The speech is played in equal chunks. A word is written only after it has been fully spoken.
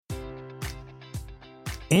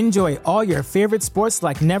Enjoy all your favorite sports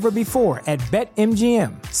like never before at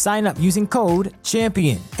BetMGM. Sign up using code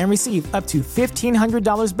CHAMPION and receive up to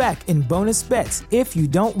 $1,500 back in bonus bets if you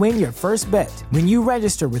don't win your first bet. When you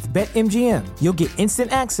register with BetMGM, you'll get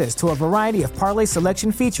instant access to a variety of parlay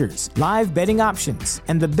selection features, live betting options,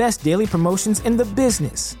 and the best daily promotions in the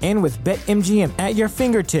business. And with BetMGM at your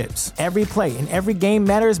fingertips, every play and every game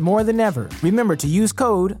matters more than ever. Remember to use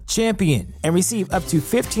code CHAMPION and receive up to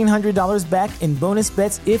 $1,500 back in bonus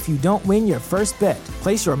bets if you don't win your first bet.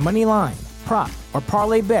 Place your money line, prop, or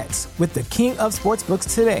parlay bets with the king of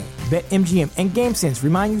sportsbooks today. BetMGM and GameSense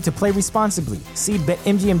remind you to play responsibly. See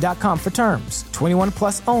BetMGM.com for terms. 21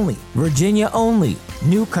 plus only. Virginia only.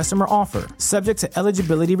 New customer offer. Subject to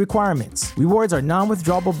eligibility requirements. Rewards are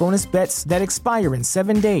non-withdrawable bonus bets that expire in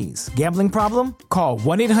 7 days. Gambling problem? Call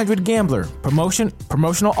 1-800-GAMBLER.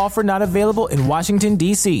 Promotional offer not available in Washington,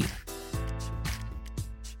 D.C.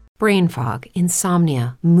 Brain fog,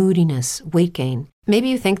 insomnia, moodiness, weight gain. Maybe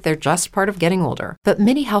you think they're just part of getting older, but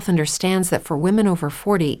MIDI Health understands that for women over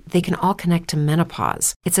 40, they can all connect to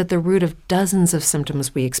menopause. It's at the root of dozens of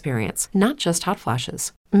symptoms we experience, not just hot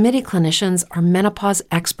flashes. MIDI clinicians are menopause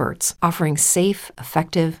experts, offering safe,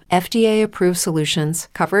 effective, FDA-approved solutions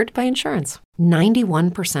covered by insurance.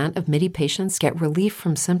 91% of MIDI patients get relief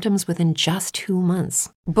from symptoms within just 2 months.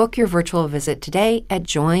 Book your virtual visit today at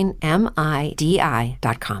joinmidi.com.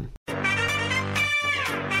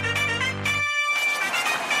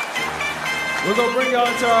 We're going to bring y'all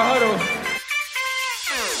into our huddle.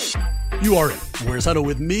 You are in. Where's Huddle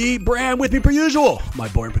with me, Bram, with me per usual. My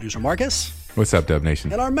boy and producer, Marcus. What's up, Dub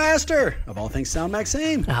Nation? And our master of all things sound,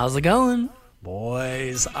 Maxine. How's it going?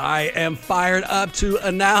 Boys, I am fired up to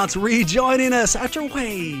announce rejoining us after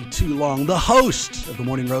way too long, the host of the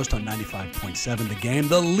Morning Roast on 95.7 The Game,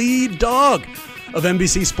 the lead dog of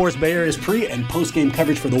NBC Sports Bay Area's pre- and post-game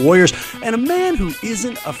coverage for the Warriors, and a man who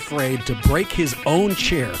isn't afraid to break his own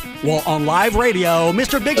chair while on live radio,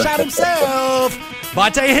 Mr. Big Shot himself,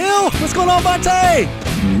 Bonta Hill. What's going on, Bonta?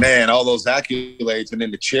 Man, all those accolades and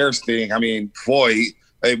then the chairs thing. I mean, boy,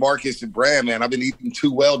 hey, Marcus and Brad, man, I've been eating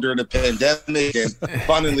too well during the pandemic, and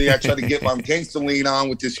finally I tried to get my gangster lean on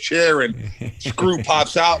with this chair, and screw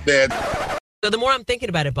pops out, man. So the more I'm thinking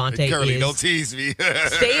about it, Bonta, Curly, is don't tease me.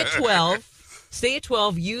 stay at 12. Stay at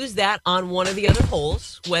 12. Use that on one of the other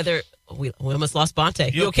holes. Whether we almost lost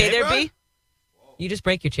Bonta. You okay there, bro? B? You just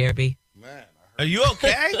break your chair, B. Man, are you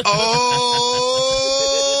okay? Oh,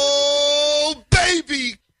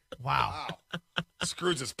 baby. Wow.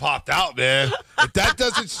 Screw just popped out, man. If that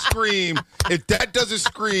doesn't scream,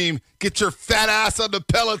 get your fat ass on the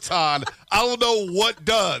Peloton. I don't know what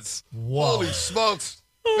does. Whoa. Holy smokes.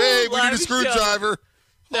 Babe, we need a screwdriver.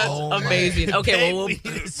 That's amazing. Okay, well,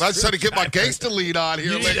 I was trying to get my gangster lead on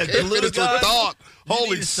here. Like, finish your thought.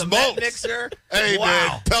 Holy smokes. Mixer. Hey,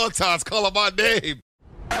 man, Peloton's calling my name.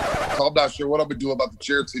 So I'm not sure what I'm going to do about the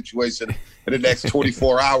chair situation in the next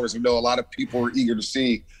 24 hours. I know a lot of people are eager to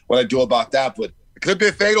see what I do about that, but it could have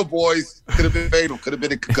been fatal, boys. Could have been fatal. Could have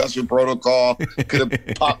been a concussion protocol. Could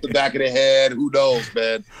have popped the back of the head. Who knows,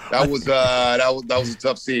 man? That was a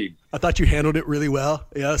tough scene. I thought you handled it really well.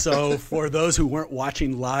 Yeah. So for those who weren't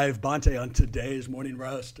watching live, Bonta on today's Morning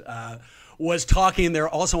Roast was talking. They're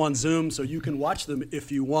also on Zoom, so you can watch them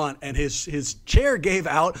if you want. And his chair gave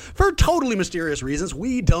out for totally mysterious reasons.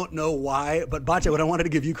 We don't know why. But Bonta, what I wanted to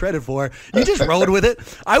give you credit for, you just rolled with it.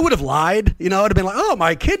 I would have lied. You know, I'd have been like, oh,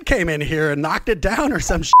 my kid came in here and knocked it down or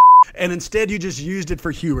some shit. And instead, you just used it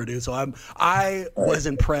for humor, dude. So I was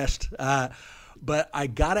impressed. But I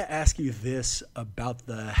got to ask you this about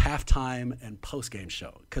the halftime and postgame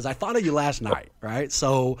show, because I thought of you last night, right?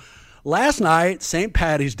 So last night, St.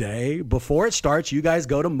 Paddy's Day, before it starts, you guys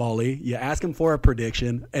go to Mully, you ask him for a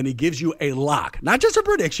prediction, and he gives you a lock. Not just a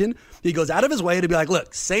prediction. He goes out of his way to be like,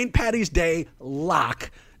 look, St. Paddy's Day lock.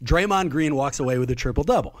 Draymond Green walks away with a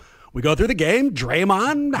triple-double. We go through the game.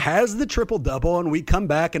 Draymond has the triple-double, and we come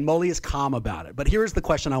back, and Mully is calm about it. But here's the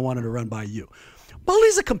question I wanted to run by you.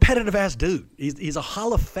 Mully's a competitive-ass dude. He's a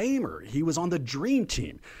Hall of Famer. He was on the Dream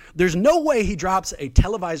Team. There's no way he drops a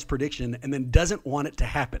televised prediction and then doesn't want it to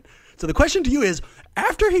happen. So the question to you is,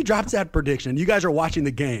 after he drops that prediction, you guys are watching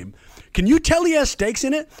the game, can you tell he has stakes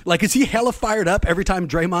in it? Like, is he hella fired up every time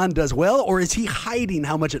Draymond does well, or is he hiding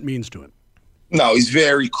how much it means to him? No, he's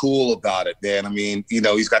very cool about it, man. I mean, you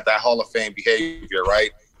know, he's got that Hall of Fame behavior,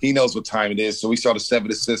 right? He knows what time it is. So we saw the 7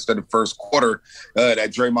 assists in the first quarter that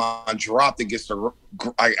Draymond dropped against the,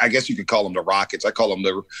 I guess you could call them the Rockets. I call them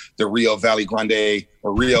the Rio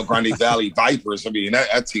Grande Valley Vipers. I mean,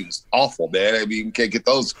 that team's awful, man. I mean, we can't get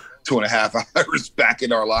those 2.5 hours back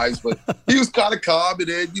in our lives. But he was kind of calm. And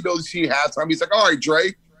then, you know, see halftime. He's like, all right,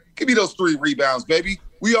 Dre, give me those 3 rebounds, baby.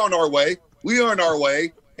 We on our way.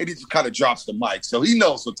 And he just kind of drops the mic. So he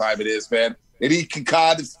knows what time it is, man. And he can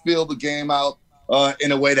kind of feel the game out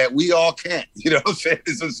in a way that we all can't. You know what I'm saying?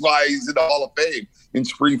 This is why he's in the Hall of Fame in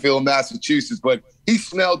Springfield, Massachusetts. But he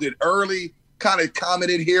smelled it early, kind of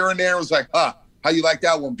commented here and there. Was like, how you like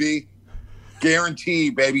that one, B?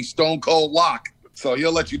 Guaranteed, baby. Stone cold lock. So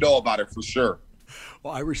he'll let you know about it for sure.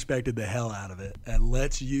 Well, I respected the hell out of it, and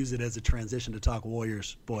let's use it as a transition to talk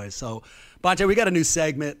Warriors, boys. So, Bonta, we got a new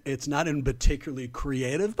segment. It's not in particularly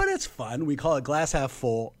creative, but it's fun. We call it Glass Half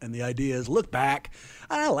Full, and the idea is look back,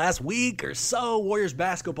 last week or so, Warriors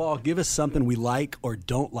basketball, give us something we like or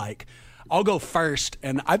don't like. I'll go first,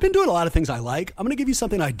 and I've been doing a lot of things I like. I'm going to give you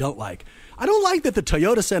something I don't like. I don't like that the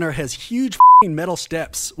Toyota Center has huge metal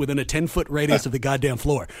steps within a 10-foot radius of the goddamn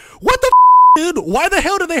floor. What the dude, why the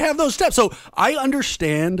hell do they have those steps? So I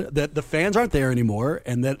understand that the fans aren't there anymore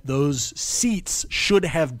and that those seats should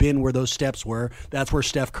have been where those steps were. That's where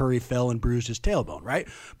Steph Curry fell and bruised his tailbone, right?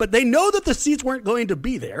 But they know that the seats weren't going to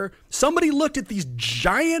be there. Somebody looked at these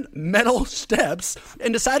giant metal steps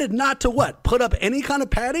and decided not to what? Put up any kind of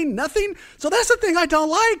padding? Nothing? So that's the thing I don't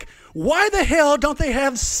like. Why the hell don't they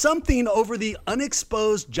have something over the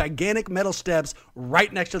unexposed gigantic metal steps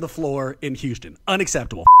right next to the floor in Houston?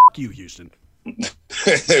 Unacceptable. F*** you, Houston.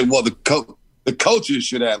 Well, the coaches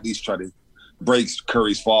should at least try to break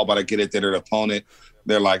Curry's fall, but I get it that their opponent,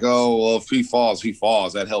 they're like, oh, well, if he falls, he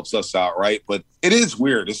falls. That helps us out, right? But it is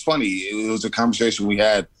weird. It's funny. It was a conversation we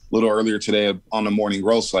had a little earlier today on the Morning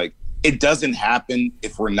Roast. Like, it doesn't happen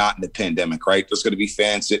if we're not in the pandemic, right? There's going to be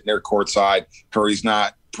fans sitting there courtside. Curry's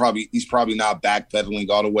he's probably not backpedaling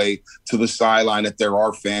all the way to the sideline if there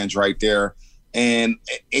are fans right there. And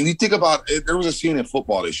you think about it, there was a scene in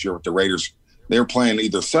football this year with the Raiders. They were playing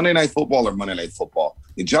either Sunday Night Football or Monday Night Football.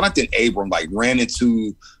 And Jonathan Abram ran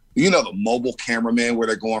into, the mobile cameraman where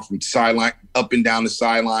they're going from sideline up and down the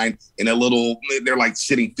sideline in they're like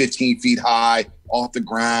sitting 15 feet high off the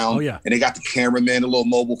ground. Oh, yeah. And they got the cameraman, the little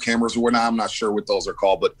mobile cameras or whatnot. I'm not sure what those are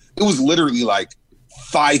called, but it was literally like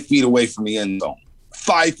 5 feet away from the end zone,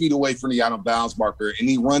 5 feet away from the out of bounds marker. And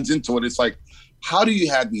he runs into it. It's like, how do you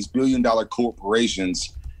have these billion-dollar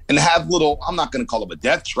corporations and have I'm not going to call them a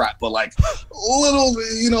death trap, but like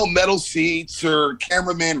little, metal seats or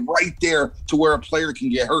cameraman right there to where a player can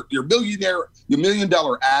get hurt. Your $1 million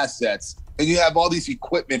assets, and you have all these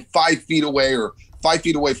equipment 5 feet away or 5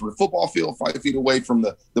 feet away from the football field, 5 feet away from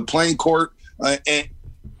the playing court. And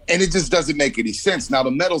it just doesn't make any sense. Now,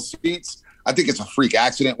 the metal seats, I think it's a freak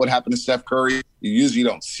accident what happened to Steph Curry. You usually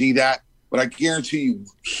don't see that. But I guarantee you,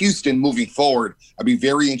 Houston moving forward, I'd be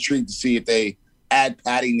very intrigued to see if they add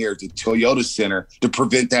padding there to Toyota Center to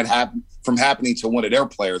prevent that from happening to one of their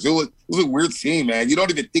players. It was a weird scene, man. You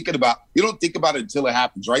don't think about it until it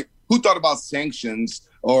happens, right? Who thought about sanctions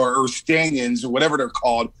or stanchions or whatever they're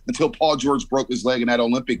called until Paul George broke his leg in that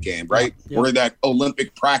Olympic game, right? Yeah. Or that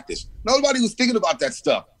Olympic practice. Nobody was thinking about that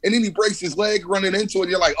stuff. And then he breaks his leg running into it.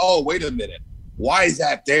 And you're like, oh, wait a minute. Why is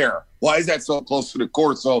that there? Why is that so close to the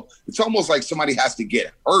court? So it's almost like somebody has to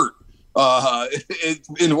get hurt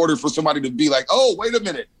in order for somebody to be like, oh, wait a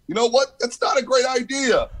minute. You know what? That's not a great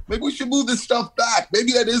idea. Maybe we should move this stuff back.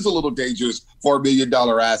 Maybe that is a little dangerous for $1 million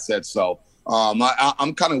assets. So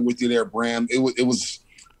I'm kind of with you there, Bram. It was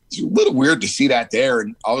a little weird to see that there.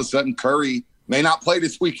 And all of a sudden, Curry may not play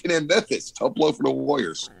this weekend in Memphis. Tough blow for the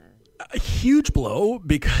Warriors. A huge blow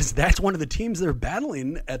because that's one of the teams they're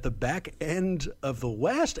battling at the back end of the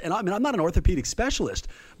West. And I mean, I'm not an orthopedic specialist,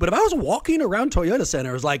 but if I was walking around Toyota Center,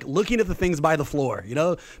 I was like looking at the things by the floor,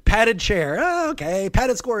 padded chair. Oh, okay.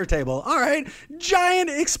 Padded scorer table. All right. Giant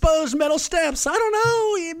exposed metal steps. I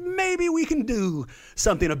don't know. Maybe we can do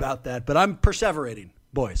something about that, but I'm perseverating.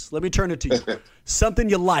 Boys, let me turn it to you. Something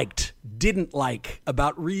you didn't like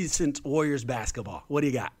about recent Warriors basketball. What do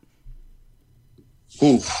you got?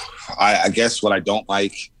 I guess what I don't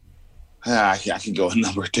like, I can go a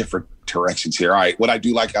number of different directions here. All right, what I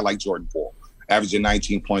do like, I like Jordan Poole. Averaging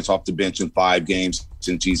 19 points off the bench in 5 games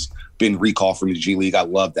since he's been recalled from the G League. I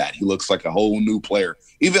love that. He looks like a whole new player.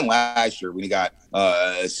 Even last year when he got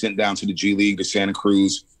sent down to the G League to Santa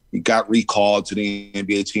Cruz, he got recalled to the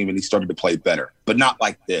NBA team and he started to play better. But not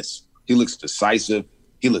like this. He looks decisive.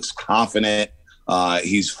 He looks confident.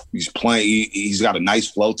 He's playing. He's got a nice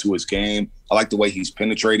flow to his game. I like the way he's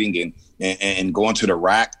penetrating and going to the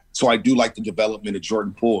rack. So I do like the development of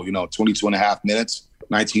Jordan Poole. 22 and a half minutes,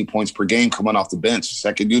 19 points per game coming off the bench.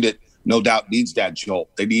 Second unit, no doubt, needs that jolt.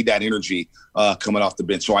 They need that energy coming off the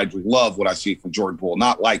bench. So I love what I see from Jordan Poole.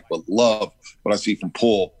 Not like, but love what I see from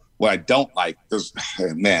Poole. What I don't like,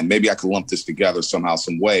 maybe I could lump this together somehow,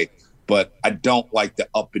 some way, but I don't like the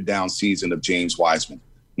up and down season of James Wiseman.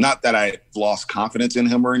 Not that I've lost confidence in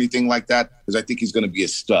him or anything like that, because I think he's going to be a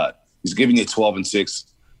stud. He's giving you 12-6,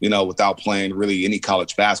 without playing really any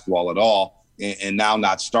college basketball at all, and now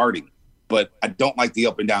not starting. But I don't like the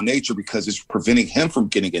up and down nature because it's preventing him from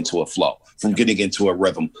getting into a flow, from getting into a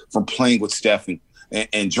rhythm, from playing with Steph and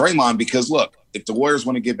Draymond. Because look, if the Warriors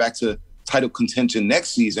want to get back to title contention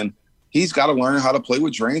next season, he's got to learn how to play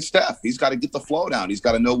with Dre and Steph. He's got to get the flow down. He's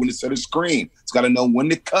got to know when to set a screen. He's got to know when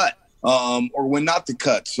to cut or when not to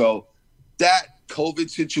cut. So that COVID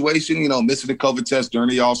situation, missing the COVID test during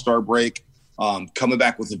the All-Star break, coming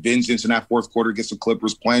back with a vengeance in that fourth quarter against the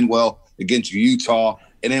Clippers, playing well against Utah,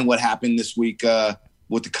 and then what happened this week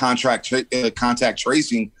with the contact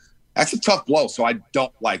tracing, that's a tough blow. So I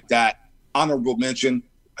don't like that. Honorable mention,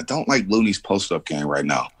 I don't like Looney's post-up game right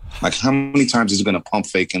now. Like, how many times is he going to pump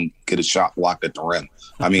fake and get a shot blocked at the rim?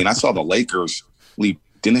 I mean, I saw the Lakers leave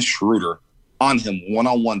Dennis Schroeder on him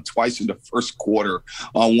one-on-one twice in the first quarter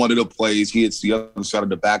on one of the plays. He hits the other side of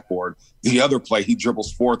the backboard. The other play, he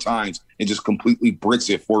dribbles 4 times and just completely bricks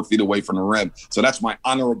it 4 feet away from the rim. So that's my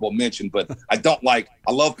honorable mention. But I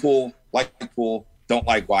love Poole, like Poole, don't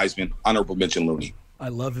like Wiseman. Honorable mention, Looney. I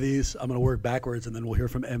love these. I'm going to work backwards, and then we'll hear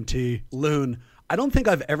from MT. Loon, I don't think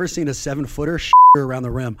I've ever seen a 7-footer around the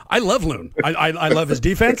rim. I love Loon. I love his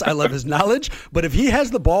defense. I love his knowledge. But if he has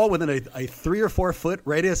the ball within a 3 or 4 foot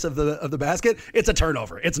radius of the basket, it's a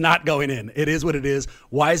turnover. It's not going in. It is what it is.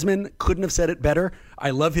 Wiseman couldn't have said it better. I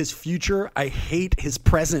love his future. I hate his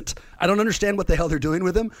present. I don't understand what the hell they're doing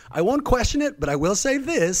with him. I won't question it, but I will say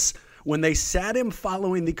this. When they sat him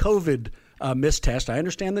following the COVID missed test, I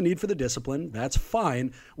understand the need for the discipline. That's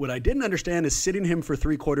fine. What I didn't understand is sitting him for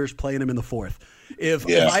 3 quarters, playing him in the 4th. If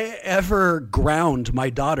I ever ground my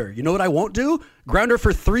daughter, you know what I won't do? Ground her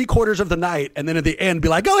for 3 quarters of the night, and then at the end be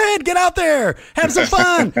like, go ahead, get out there, have some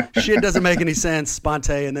fun. Shit doesn't make any sense. Sponte,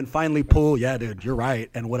 and then finally Poole. Yeah, dude, you're right.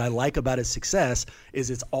 And what I like about his success is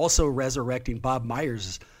it's also resurrecting Bob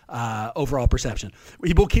Myers' overall perception.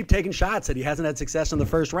 He will keep taking shots that he hasn't had success in the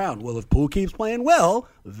first round. Well, if Poole keeps playing well,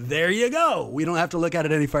 there you go. We don't have to look at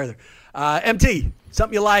it any further. MT,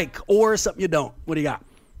 something you like or something you don't. What do you got?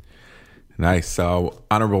 Nice. So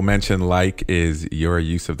honorable mention is your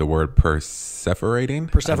use of the word perseverating.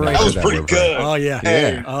 That was pretty good. Oh, yeah.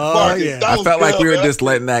 Yeah. Marcus, I felt like we were just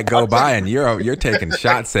letting that go by, and you're taking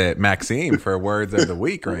shots at Maxime for words of the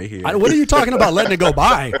week right here. What are you talking about letting it go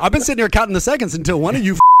by? I've been sitting here counting the seconds until one of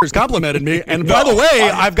you complimented me. And by the way,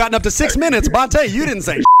 I've gotten up to 6 minutes. Bonte, you didn't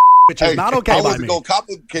say which is not okay by me. I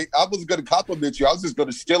wasn't going to compliment you. I was just going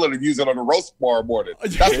to steal it and use it on the roast tomorrow morning.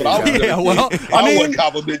 That's what I was going to do. Well, I wouldn't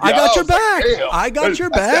compliment you. I got your back. I got your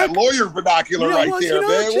back. That's that lawyer vernacular right there,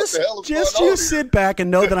 man. What the hell is just going you on sit here? back and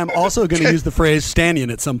know that I'm also going to use the phrase "standing"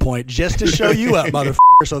 at some point just to show you up, motherfucker.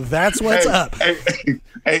 So that's what's up.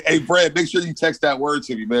 Hey, Brad, make sure you text that word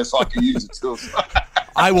to me, man, so I can use it too.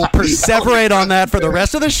 I will perseverate on that for the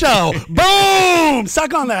rest of the show. Boom!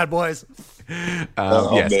 Suck on that, boys.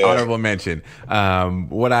 Yes, man. honorable mention.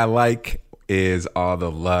 What I like is all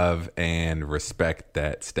the love and respect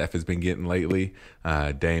that Steph has been getting lately.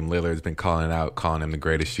 Dame Lillard's been calling him the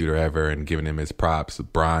greatest shooter ever and giving him his props.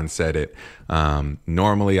 Bron said it.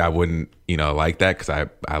 Normally I wouldn't, like that because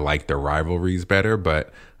I like the rivalries better,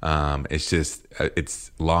 but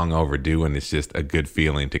it's long overdue, and it's just a good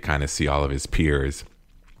feeling to kind of see all of his peers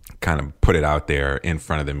kind of put it out there in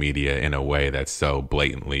front of the media in a way that's so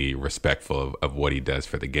blatantly respectful of what he does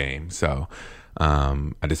for the game. So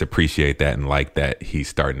I just appreciate that and like that he's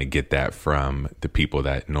starting to get that from the people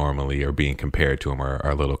that normally are being compared to him or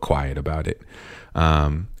are a little quiet about it.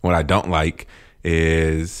 What I don't like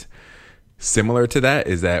is similar to that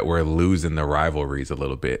is that we're losing the rivalries a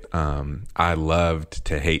little bit. I loved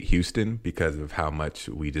to hate Houston because of how much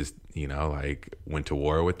we just, went to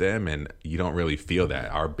war with them, and you don't really feel that.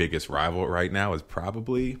 Our biggest rival right now is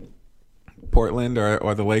probably Portland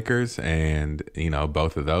or the Lakers, and,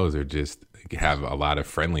 both of those are just have a lot of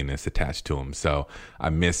friendliness attached to them. So I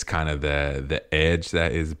miss kind of the edge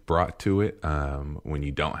that is brought to it when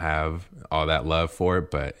you don't have all that love for it.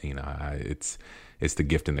 But, it's the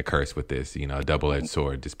gift and the curse with this, a double-edged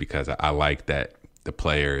sword, just because I like that the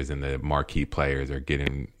players and the marquee players are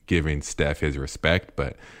giving Steph his respect,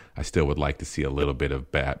 but I still would like to see a little bit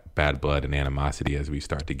of bad blood and animosity as we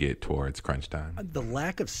start to get towards crunch time. The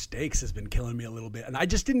lack of stakes has been killing me a little bit, and I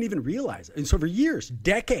just didn't even realize it. And so for years,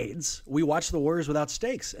 decades, we watched the Warriors without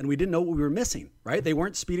stakes, and we didn't know what we were missing, right? They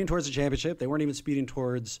weren't speeding towards a championship. They weren't even speeding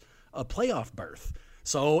towards a playoff berth.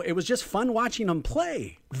 So it was just fun watching them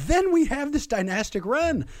play. Then we have this dynastic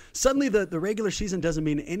run. Suddenly the regular season doesn't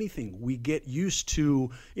mean anything. We get used to,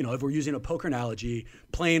 if we're using a poker analogy,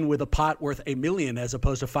 playing with a pot worth $1 million as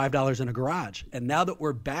opposed to $5 in a garage. And now that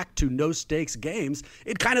we're back to no stakes games,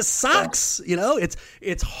 it kind of sucks.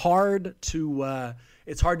 It's hard to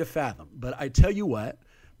fathom. But I tell you what,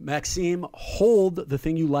 Maxime, hold the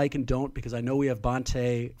thing you like and don't, because I know we have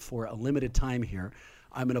Bonta for a limited time here.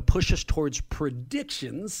 I'm going to push us towards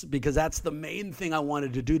predictions because that's the main thing I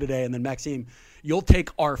wanted to do today. And then, Maxime, you'll take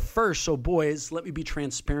our first. So, boys, let me be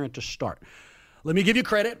transparent to start. Let me give you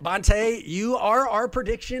credit. Bonta, you are our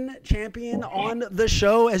prediction champion on the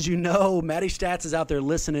show. As you know, Matty Stats is out there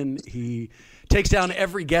listening. He takes down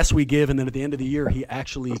every guess we give, and then at the end of the year, he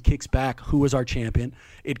actually kicks back who was our champion.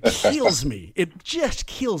 It kills me. It just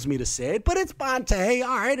kills me to say it, but it's Bonta.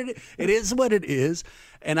 All right, it is what it is.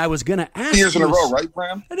 And I was going to ask 3 years in a row, right,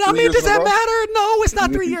 Bram? I mean, does that matter? No, it's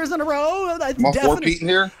not 3 years in a row. Am I four-peating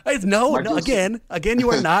here? No, again,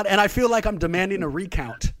 you are not. And I feel like I'm demanding a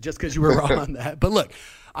recount just because you were wrong on that. But look,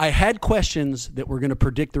 I had questions that were going to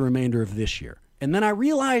predict the remainder of this year. And then I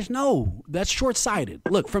realized, no, that's short-sighted.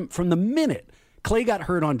 Look, from the minute Clay got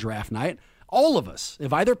hurt on draft night, all of us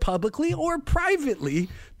have either publicly or privately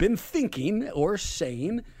been thinking or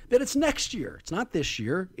saying that it's next year. It's not this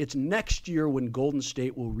year. It's next year when Golden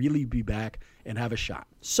State will really be back and have a shot.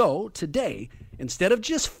 So today, instead of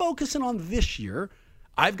just focusing on this year,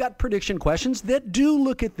 I've got prediction questions that do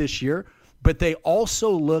look at this year, but they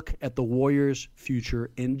also look at the Warriors'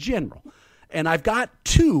 future in general. And I've got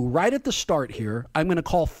two right at the start here I'm going to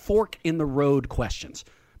call fork in the road questions,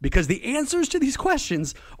 because the answers to these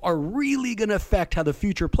questions are really going to affect how the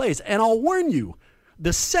future plays. And I'll warn you,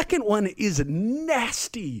 the second one is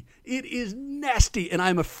nasty. It is nasty, and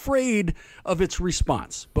I'm afraid of its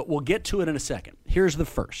response. But we'll get to it in a second. Here's the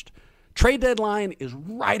first. Trade deadline is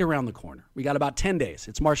right around the corner. We got about 10 days.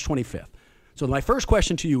 It's March 25th. So my first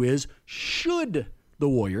question to you is, should the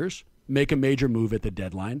Warriors make a major move at the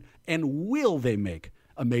deadline? And will they make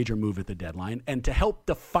a major move at the deadline? And to help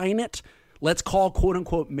define it, let's call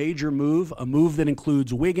quote-unquote major move a move that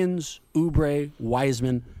includes Wiggins, Oubre,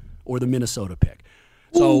 Wiseman, or the Minnesota pick.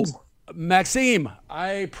 So, Maxime,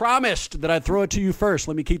 I promised that I'd throw it to you first.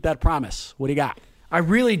 Let me keep that promise. What do you got? I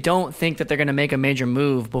really don't think that they're going to make a major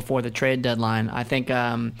move before the trade deadline. I think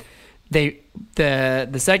the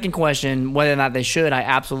second question, whether or not they should, I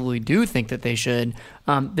absolutely do think that they should.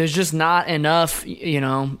 There's just not enough,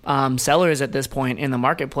 sellers at this point in the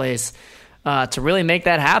marketplace to really make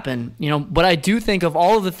that happen. But I do think of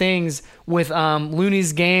all of the things with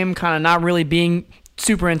Looney's game kind of not really being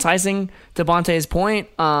super enticing, to Bonta's point,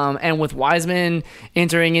 and with Wiseman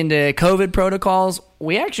entering into COVID protocols,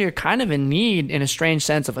 we actually are kind of in need, in a strange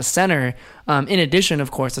sense, of a center, in addition, of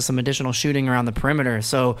course, to some additional shooting around the perimeter.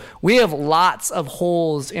 So we have lots of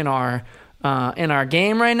holes in our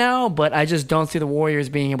game right now, but I just don't see the Warriors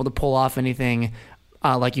being able to pull off anything,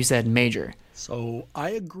 like you said, major. So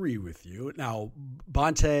I agree with you. Now,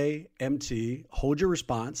 Bonta, MT, hold your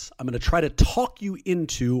response. I'm going to try to talk you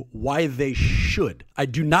into why they should. I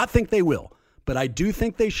do not think they will, but I do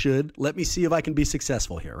think they should. Let me see if I can be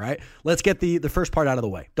successful here, right? Let's get the first part out of the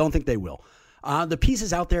way. Don't think they will. The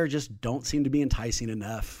pieces out there just don't seem to be enticing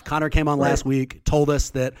enough. Connor came on last week, told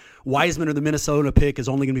us that Wiseman or the Minnesota pick is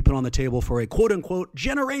only going to be put on the table for a quote-unquote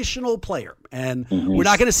generational player. And we're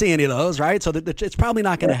not going to see any of those, right? So it's probably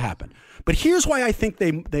not going to happen. But here's why I think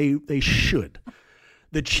they should.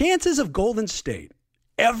 The chances of Golden State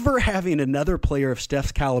ever having another player of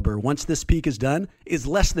Steph's caliber once this peak is done is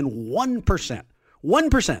less than 1%.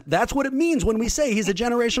 1%. That's what it means when we say he's a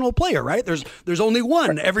generational player, right? There's only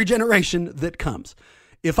one every generation that comes.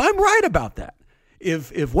 If I'm right about that,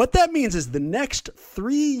 if what that means is the next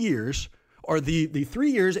 3 years are the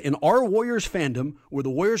 3 years in our Warriors fandom where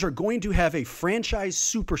the Warriors are going to have a franchise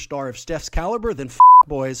superstar of Steph's caliber, then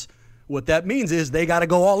boys, what that means is they got to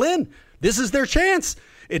go all in. This is their chance.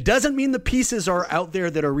 It doesn't mean the pieces are out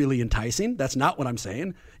there that are really enticing. That's not what I'm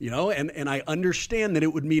saying, and I understand that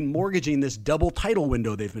it would mean mortgaging this double title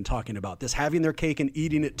window they've been talking about, this having their cake and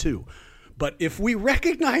eating it too. But if we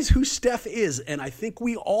recognize who Steph is, and I think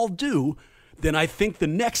we all do, then I think the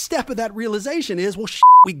next step of that realization is,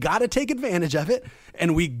 we got to take advantage of it,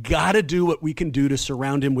 and we got to do what we can do to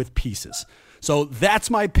surround him with pieces. So that's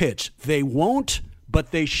my pitch. They won't,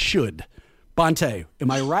 but they should. Bonta,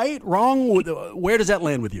 am I right, wrong? Where does that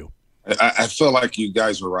land with you? I feel like you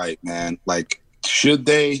guys were right, man. Like, should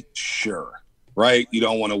they? Sure. Right? You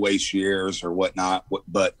don't want to waste years or whatnot.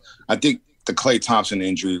 But I think the Klay Thompson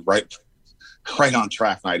injury right on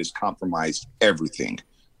draft night has compromised everything.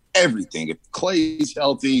 everything. If Klay's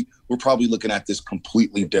healthy, we're probably looking at this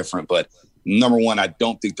completely different. But number one, I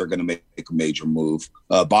don't think they're going to make a major move.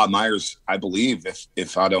 Bob Myers, I believe,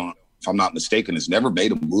 if I'm not mistaken, has never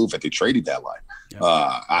made a move at the trading deadline. Yeah.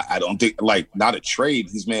 I don't think, not a trade.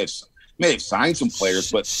 He may have signed some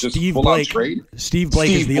players, but just full-on trade. Steve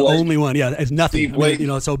Blake is the only one. Yeah, it's nothing.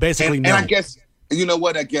 So basically, and I guess, you know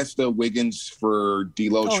what? I guess the Wiggins for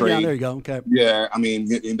D'Lo trade. Yeah, there you go. Okay. Yeah, I mean,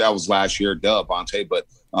 that was last year, Bonte. But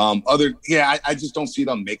I just don't see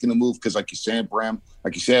them making a move because, like you said, Bram,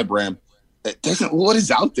 what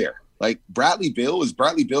is out there? Like Bradley Beal, is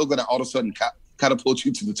Bradley Beal going to all of a sudden catapult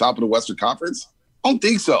you to the top of the Western Conference? I don't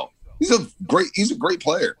think so. He's a great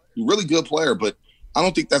player, a really good player, but I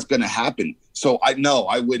don't think that's going to happen. So I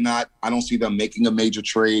don't see them making a major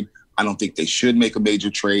trade. I don't think they should make a major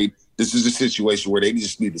trade. This is a situation where they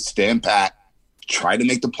just need to stand pat, try to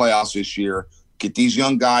make the playoffs this year, get these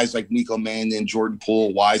young guys like Nico Mannion, Jordan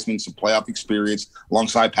Poole, Wiseman, some playoff experience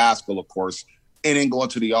alongside Pascal, of course, and then go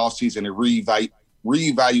into the offseason and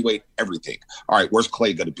reevaluate everything. All right, where's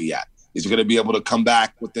Klay going to be at? Is he going to be able to come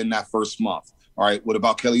back within that first month? All right, what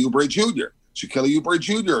about Kelly Oubre Jr.? Should Kelly Oubre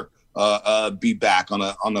Jr. Be back on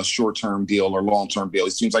a short-term deal or long-term deal?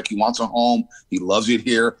 It seems like he wants a home. He loves it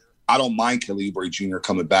here. I don't mind Kelly Oubre Jr.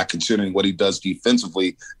 coming back, considering what he does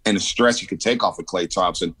defensively and the stress he could take off of Klay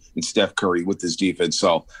Thompson and Steph Curry with his defense.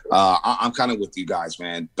 So I'm kind of with you guys,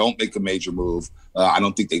 man. Don't make a major move. I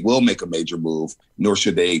don't think they will make a major move, nor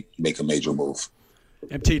should they make a major move.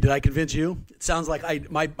 MT, did I convince you? It sounds like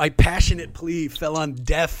my passionate plea fell on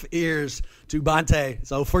deaf ears to Bonte.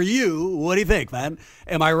 So for you, what do you think, man?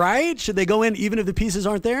 Am I right? Should they go in even if the pieces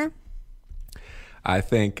aren't there? I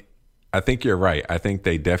think you're right. I think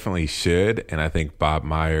they definitely should, and I think Bob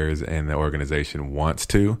Myers and the organization wants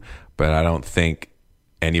to, but I don't think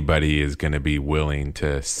anybody is going to be willing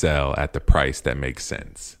to sell at the price that makes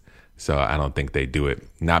sense. So I don't think they do it,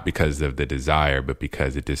 not because of the desire, but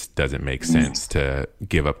because it just doesn't make sense to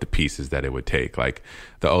give up the pieces that it would take. Like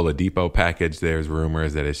the Oladipo package, there's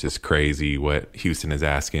rumors that it's just crazy what Houston is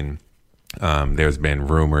asking. There's been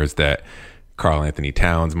rumors that Karl Anthony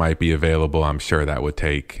Towns might be available. I'm sure that would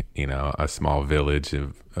take, a small village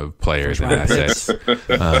of players and assets.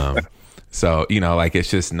 So, it's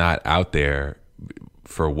just not out there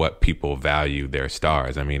for what people value their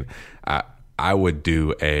stars. I mean, I would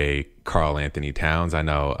do a Karl Anthony Towns. I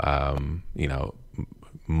know,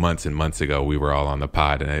 months and months ago, we were all on the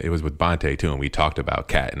pod, and it was with Bonte too, and we talked about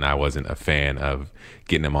Cat, and I wasn't a fan of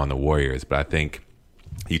getting him on the Warriors, but I think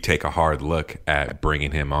you take a hard look at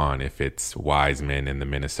bringing him on if it's Wiseman and the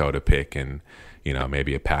Minnesota pick and,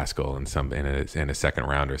 maybe a Pascal and in a second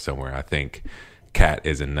rounder somewhere. I think Cat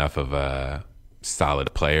is enough of a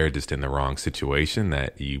solid player, just in the wrong situation,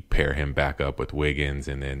 that you pair him back up with Wiggins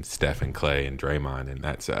and then Steph and Klay and Draymond, and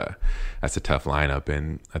that's a tough lineup.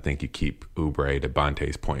 And I think you keep Oubre, to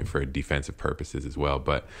Bonte's point, for defensive purposes as well.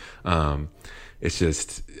 But it's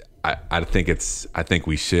just, I think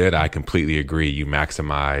we should. I completely agree. You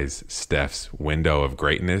maximize Steph's window of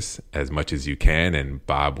greatness as much as you can, and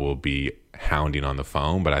Bob will be hounding on the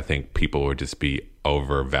phone, but I think people will just be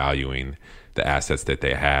overvaluing the assets that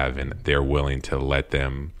they have, and they're willing to let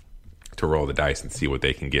them to roll the dice and see what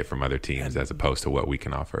they can get from other teams as opposed to what we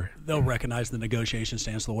can offer. They'll recognize the negotiation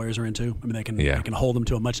stance the Warriors are in too. I mean, they can hold them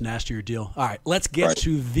to a much nastier deal. All right, let's get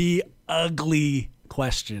to the ugly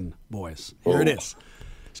question, boys. Here it is.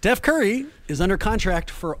 Steph Curry is under contract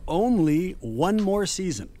for only one more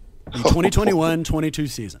season, the 2021-22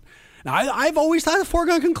 season. Now, I've always thought a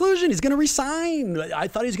foregone conclusion. He's going to resign. I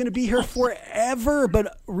thought he was going to be here forever.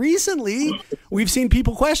 But recently, we've seen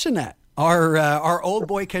people question that. Our old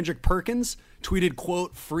boy Kendrick Perkins tweeted,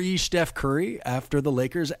 quote, "Free Steph Curry" after the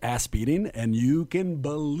Lakers ass beating. And you can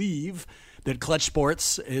believe that Clutch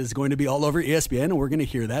Sports is going to be all over ESPN, and we're going to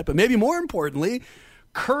hear that. But maybe more importantly,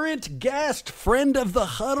 current guest, friend of the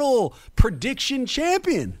huddle, prediction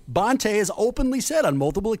champion Bonte has openly said on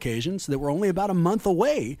multiple occasions that we're only about a month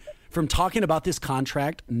away from talking about this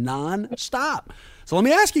contract nonstop. So let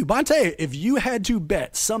me ask you, Bonte, if you had to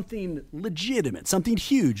bet something legitimate, something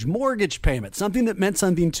huge, mortgage payment, something that meant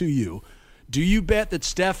something to you, do you bet that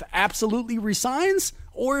Steph absolutely resigns,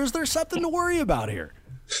 or is there something to worry about here?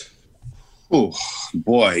 Oh,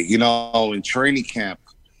 boy. In training camp,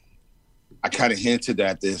 I kind of hinted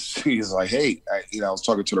at this. He's like, hey, I was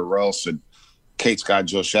talking to the Rels and Kate Scott,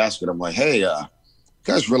 Joe Shaskin. I'm like, hey, you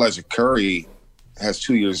guys realize that Curry has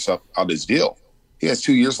 2 years up on his deal. He has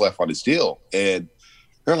 2 years left on his deal. And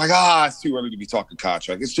they're like, it's too early to be talking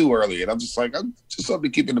contract. It's too early. And I'm just like, I'm just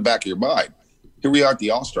something to keep in the back of your mind. Here we are at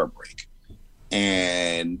the All-Star break.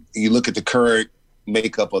 And you look at the current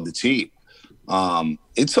makeup of the team.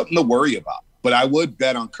 it's something to worry about. But I would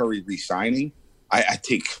bet on Curry re-signing. I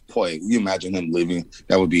think, boy, you imagine him leaving.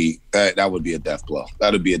 That would be a death blow.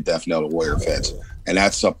 That would be a death knell to Warrior fans. And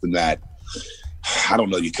that's something that I don't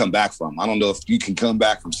know you come back from. I don't know if you can come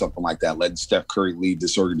back from something like that, letting Steph Curry leave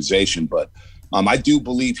this organization. But I do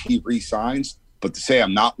believe he re-signs. But to say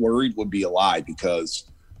I'm not worried would be a lie,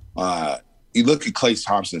 because you look at Klay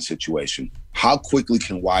Thompson's situation. How quickly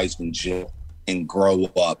can Wiseman gel and grow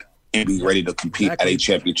up and be ready to compete at a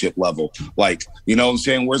championship level? Like, you know what I'm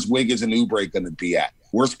saying? Where's Wiggins and Oubre going to be at?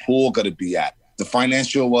 Where's Poole going to be at? The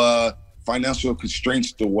financial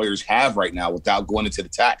constraints the Warriors have right now without going into the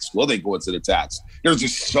tax. Will they go into the tax? There's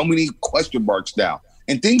just so many question marks now.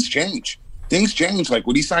 And things change. Like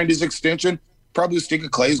when he signed his extension, probably was thinking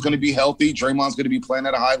Klay is going to be healthy. Draymond's going to be playing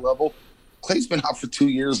at a high level. Klay's been out for 2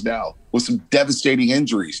 years now with some devastating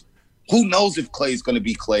injuries. Who knows if Klay's going to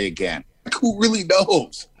be Klay again? Like, who really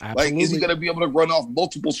knows? Absolutely. Like, is he going to be able to run off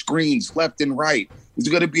multiple screens left and right? Is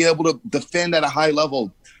he going to be able to defend at a high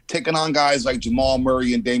level, taking on guys like Jamal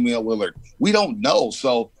Murray and Damian Lillard? We don't know.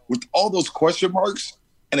 So with all those question marks,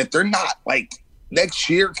 and if they're not, like, next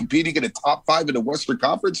year competing in the top 5 in the Western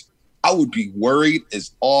Conference, I would be worried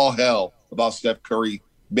as all hell about Steph Curry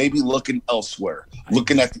maybe looking elsewhere,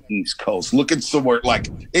 looking at the East Coast, looking somewhere. Like,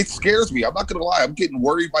 it scares me. I'm not going to lie. I'm getting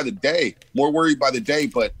worried by the day, more worried by the day.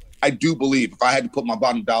 But I do believe if I had to put my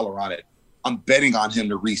bottom dollar on it, I'm betting on him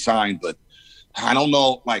to re-sign. But I don't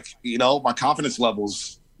know, like, you know, my confidence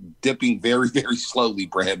level's dipping very, very slowly,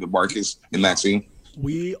 Brad and Marcus and Maxine.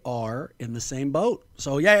 We are in the same boat.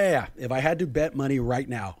 So, yeah. If I had to bet money right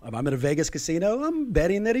now, if I'm at a Vegas casino, I'm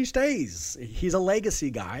betting that he stays. He's a legacy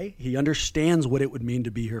guy. He understands what it would mean to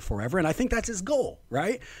be here forever, and I think that's his goal,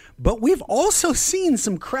 right? But we've also seen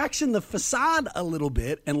some cracks in the facade a little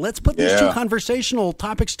bit, and let's put these two conversational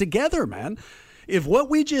topics together, man. If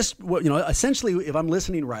essentially, if I'm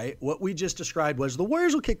listening right, what we just described was the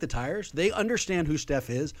Warriors will kick the tires. They understand who Steph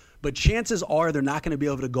is, but chances are they're not going to be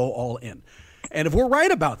able to go all in. And if we're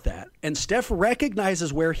right about that, and Steph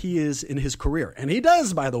recognizes where he is in his career, and he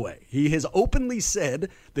does, by the way, he has openly said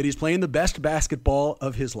that he's playing the best basketball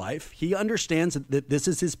of his life. He understands that this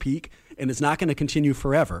is his peak, and it's not going to continue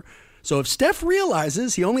forever. So if Steph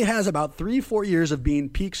realizes he only has about 3-4 years of being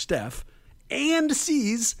peak Steph, and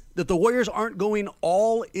sees that the Warriors aren't going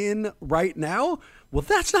all in right now, well,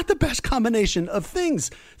 that's not the best combination of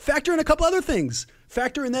things. Factor in a couple other things.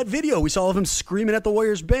 Factor in that video we saw of him screaming at the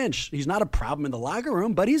Warriors bench. He's not a problem in the locker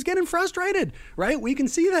room, but he's getting frustrated, right? We can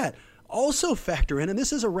see that. Also factor in, and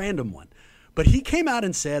this is a random one, but he came out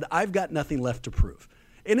and said, I've got nothing left to prove.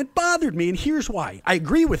 And it bothered me, and here's why. I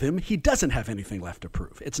agree with him. He doesn't have anything left to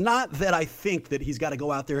prove. It's not that I think that he's got to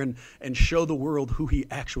go out there and show the world who he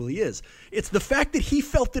actually is. It's the fact that he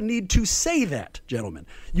felt the need to say that, gentlemen.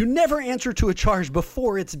 You never answer to a charge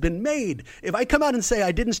before it's been made. If I come out and say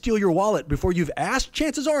I didn't steal your wallet before you've asked,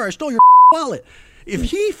 chances are I stole your wallet. If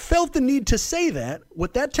he felt the need to say that,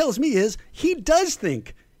 what that tells me is he does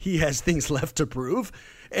think he has things left to prove.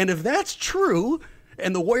 And if that's true,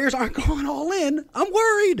 and the Warriors aren't going all in, I'm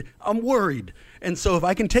worried. And so if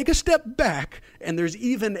I can take a step back and there's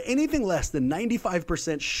even anything less than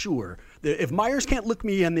 95% sure that if Myers can't look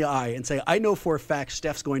me in the eye and say, I know for a fact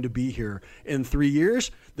Steph's going to be here in 3 years,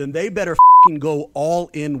 then they better go all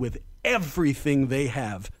in with everything they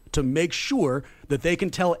have to make sure that they can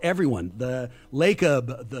tell everyone, the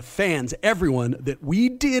Lacob, the fans, everyone, that we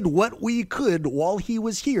did what we could while he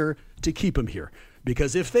was here to keep him here.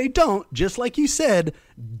 Because if they don't, just like you said,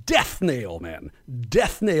 death nail, man.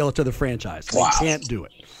 Death nail to the franchise. They can't do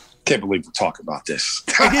it. Can't believe we're talking about this.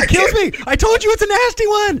 It kills me. I told you it's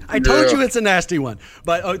a nasty one.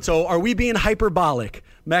 But so are we being hyperbolic?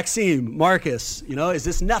 Maxime, Marcus, is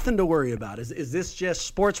this nothing to worry about? Is this just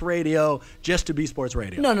sports radio just to be sports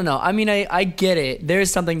radio? No. I mean, I get it.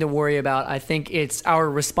 There's something to worry about. I think it's our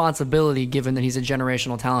responsibility, given that he's a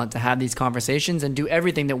generational talent, to have these conversations and do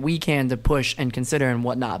everything that we can to push and consider and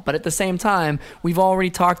whatnot. But at the same time, we've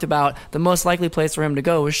already talked about the most likely place for him to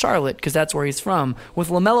go is Charlotte, because that's where he's from. With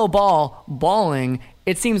LaMelo Ball balling,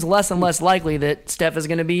 it seems less and less likely that Steph is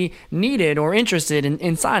going to be needed or interested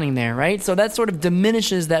in signing there, right? So that sort of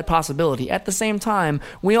diminishes that possibility. At the same time,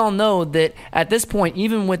 we all know that at this point,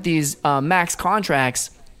 even with these max contracts,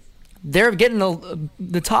 they're getting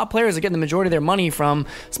the top players are getting the majority of their money from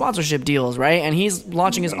sponsorship deals, right? And he's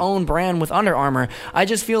launching his own brand with Under Armour. I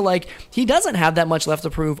just feel like he doesn't have that much left to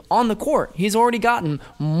prove on the court. He's already gotten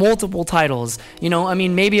multiple titles.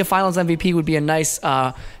 Maybe a Finals MVP would be a nice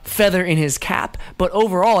feather in his cap, but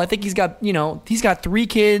overall, I think he's got 3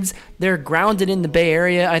 kids, They're grounded in the Bay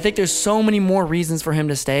Area. I think there's so many more reasons for him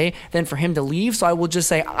to stay than for him to leave. So I will just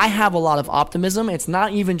say I have a lot of optimism. It's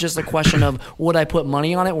not even just a question of would I put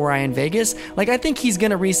money on it were I in Vegas. Like, I think he's going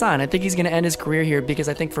to re-sign. I think he's going to end his career here because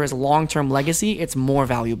I think for his long-term legacy, it's more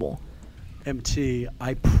valuable. MT,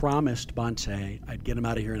 I promised Bonta I'd get him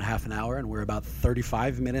out of here in half an hour, and we're about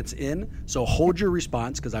 35 minutes in. So hold your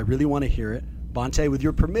response because I really want to hear it. Bonta, with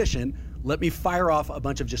your permission, let me fire off a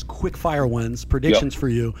bunch of just quick fire ones, predictions for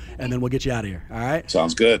you, and then we'll get you out of here. All right?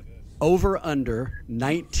 Sounds good. Over under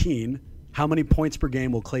 19. How many points per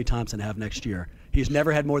game will Klay Thompson have next year? He's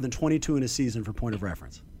never had more than 22 in a season for point of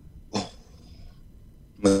reference. I'm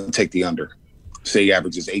going to take the under. Say he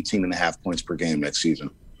averages 18.5 points per game next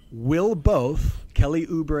season. Will both Kelly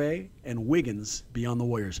Oubre and Wiggins be on the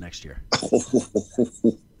Warriors next year?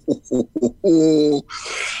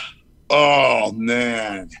 Oh,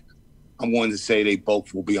 man. I'm going to say they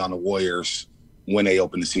both will be on the Warriors when they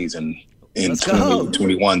open the season in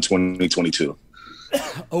 2021, 2022.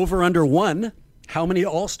 Over under 1. How many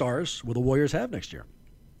All-Stars will the Warriors have next year?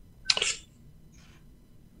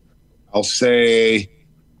 I'll say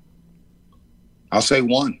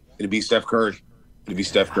 1. It'll be Steph Curry.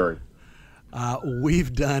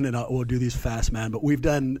 We've done, and we'll do these fast, man, but we've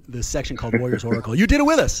done this section called Warriors Oracle. You did it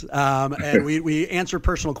with us, and we answer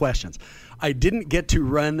personal questions. I didn't get to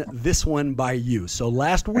run this one by you. So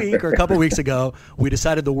last week or a couple weeks ago, we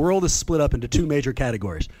decided the world is split up into 2 major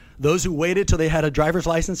categories. Those who waited till they had a driver's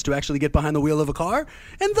license to actually get behind the wheel of a car,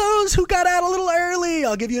 and those who got out a little early.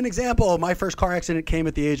 I'll give you an example. My first car accident came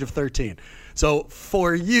at the age of 13. So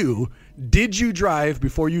for you, did you drive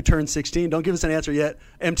before you turned 16? Don't give us an answer yet.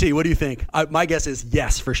 MT, what do you think? My guess is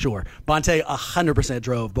yes, for sure. Bonta 100%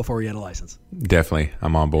 drove before he had a license. Definitely.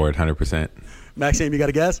 I'm on board 100%. Maxime, you got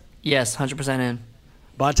a guess? Yes, 100% in.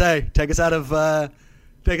 Bonta, take it out of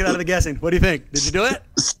the guessing. What do you think? Did you do it?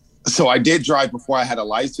 So I did drive before I had a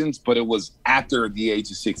license, but it was after the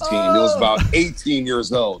age of 16. It was about 18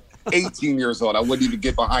 years old. 18 years old. I wouldn't even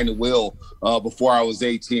get behind the wheel before I was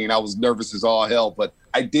 18. I was nervous as all hell, but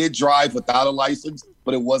I did drive without a license,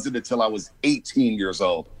 but it wasn't until I was 18 years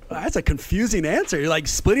old. That's a confusing answer. You're like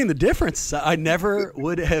splitting the difference. I never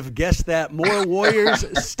would have guessed that. More Warriors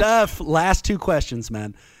stuff. Last 2 questions,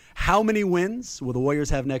 man. How many wins will the Warriors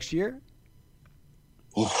have next year?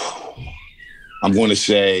 I'm going to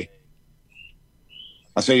say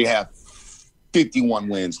they have 51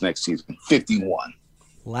 wins next season. 51.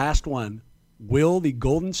 Last one. Will the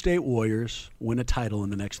Golden State Warriors win a title in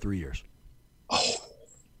the next 3 years? Oh,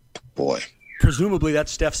 boy. Presumably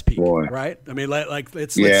that's Steph's peak, right? I mean,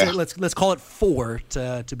 let's call it 4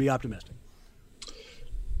 to be optimistic.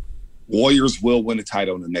 Warriors will win a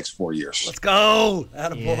title in the next 4 years. Let's go.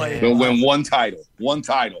 Attaboy. They'll win one title. One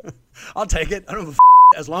title. I'll take it. I don't give a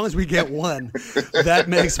as long as we get one. That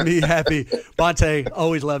makes me happy. Bonta,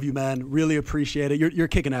 always love you, man. Really appreciate it. You're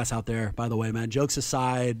kicking ass out there, by the way, man. Jokes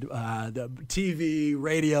aside, the TV,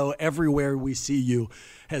 radio, everywhere we see you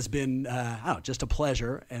has been just a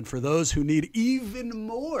pleasure. And for those who need even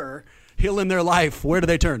more Hill in their life, where do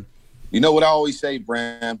they turn? You know what I always say,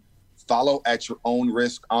 Bram? Follow at your own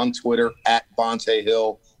risk on Twitter at Bonta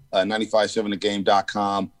Hill,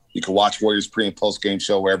 957thegame.com. You can watch Warriors pre- and post-game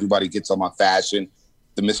show where everybody gets on my fashion,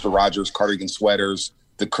 the Mr. Rogers cardigan sweaters,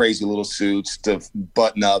 the crazy little suits, the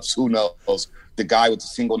button-ups, who knows, the guy with the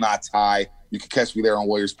single knot tie. You can catch me there on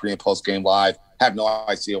Warriors pre- and post-game live. Have no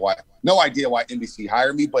idea why NBC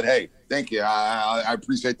hired me, but hey, thank you. I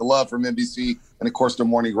appreciate the love from NBC. And, of course, the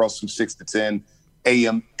morning roast from 6 to 10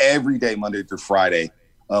 a.m. every day, Monday through Friday.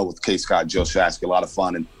 With K. Scott and Joe Shasky. A lot of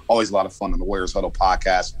fun, and always a lot of fun on the Warriors Huddle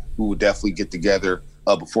podcast. We will definitely get together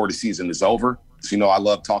before the season is over. So, I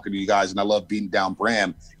love talking to you guys, and I love beating down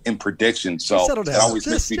Bram in predictions. So it always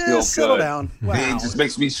makes me feel good. Down. Wow. It just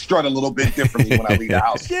makes me strut a little bit differently when I leave the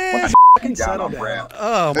house. Settle down.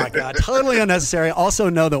 Oh, my God. Totally unnecessary. Also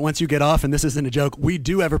know that once you get off, and this isn't a joke, we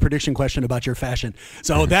do have a prediction question about your fashion.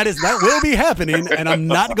 So that will be happening, and I'm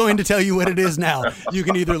not going to tell you what it is now. You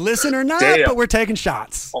can either listen or not, but we're taking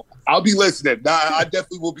shots. I'll be listening. I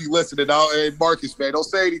definitely will be listening. And Marcus, man, don't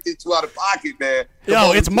say anything too out of pocket, man.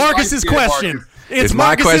 It's Marcus's question. Marcus. It's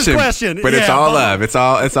my question, but it's all love. It's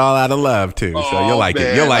all out of love too. So you'll like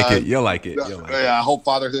it. You'll like it. Yeah, I hope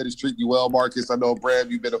fatherhood is treating you well, Marcus. I know,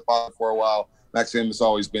 Brad, you've been a father for a while. Maxime, it's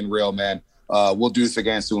always been real, man. We'll do this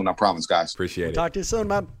again soon. I promise, guys. Appreciate it. Talk to you soon,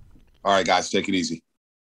 man. All right, guys, take it easy.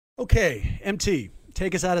 Okay, MT,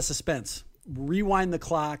 take us out of suspense. Rewind the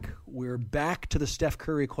clock. We're back to the Steph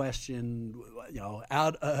Curry question.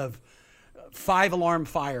 Out of 5 alarm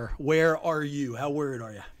fire. Where are you? How worried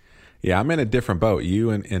are you? Yeah, I'm in a different boat. You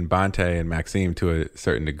and Bonte and Maxime, to a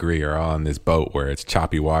certain degree, are all in this boat where it's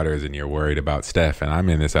choppy waters and you're worried about Steph. And I'm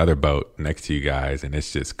in this other boat next to you guys, and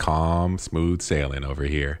it's just calm, smooth sailing over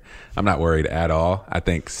here. I'm not worried at all. I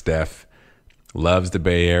think Steph loves the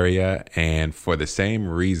Bay Area, and for the same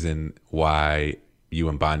reason why you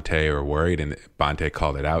and Bonte are worried, and Bonte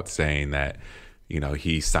called it out, saying that,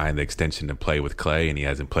 he signed the extension to play with Klay and he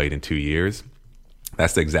hasn't played in 2 years.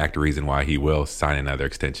 That's the exact reason why he will sign another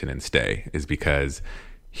extension and stay, is because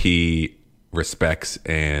he respects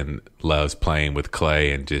and loves playing with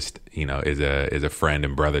Klay and just, is a friend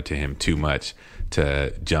and brother to him too much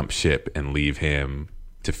to jump ship and leave him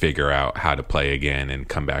to figure out how to play again and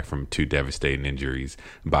come back from 2 devastating injuries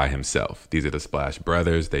by himself. These are the Splash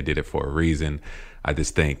Brothers. They did it for a reason. I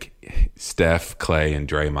just think Steph, Klay, and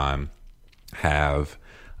Draymond have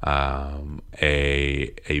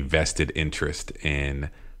a vested interest in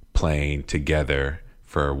playing together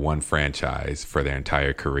for one franchise for their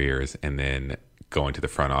entire careers, and then going to the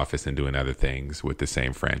front office and doing other things with the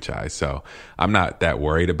same franchise. So I'm not that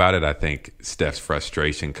worried about it. I think Steph's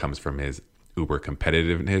frustration comes from his uber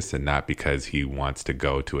competitiveness, and not because he wants to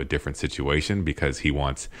go to a different situation, because he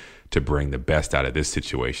wants to bring the best out of this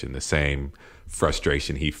situation. The same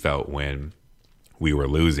frustration he felt when we were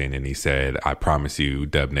losing and he said, I promise you,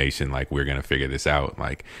 Dub Nation, like, we're going to figure this out.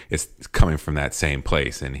 Like, it's coming from that same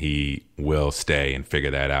place, and he will stay and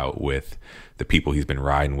figure that out with the people he's been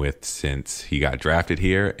riding with since he got drafted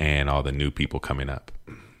here and all the new people coming up.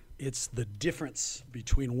 It's the difference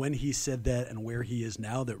between when he said that and where he is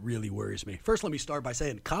now that really worries me. First, let me start by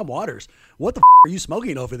saying, Calm Waters, what the are you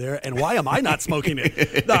smoking over there, and why am I not smoking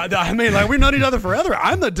it? I mean, like, we've known each other forever.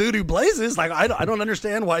 I'm the dude who blazes. Like, I don't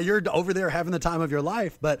understand why you're over there having the time of your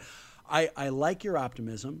life. But I like your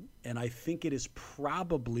optimism, and I think it is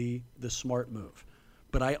probably the smart move.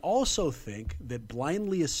 But I also think that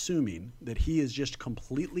blindly assuming that he is just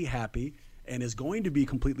completely happy and is going to be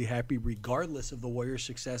completely happy regardless of the Warriors'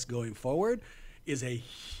 success going forward is a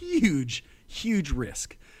huge, huge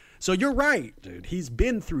risk. So you're right, dude. He's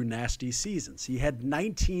been through nasty seasons. He had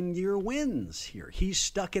 19-year wins here. He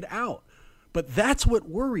stuck it out. But that's what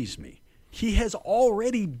worries me. He has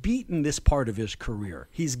already beaten this part of his career.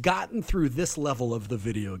 He's gotten through this level of the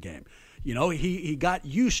video game. He got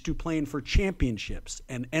used to playing for championships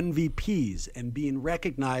and MVPs and being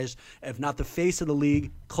recognized, if not the face of the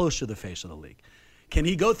league, close to the face of the league. Can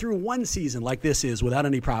he go through one season like this is without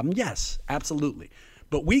any problem? Yes, absolutely.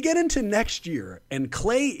 But we get into next year, and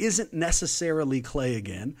Klay isn't necessarily Klay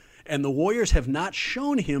again, and the Warriors have not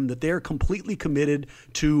shown him that they're completely committed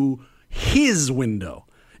to his window.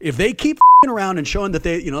 If they keep around and showing that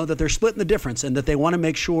that they're splitting the difference and that they want to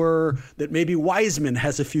make sure that maybe Wiseman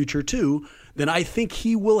has a future too, then I think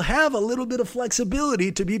he will have a little bit of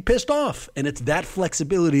flexibility to be pissed off. And it's that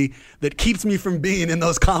flexibility that keeps me from being in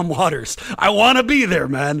those calm waters. I want to be there,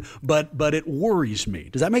 man, but it worries me.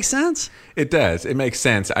 Does that make sense? It does. It makes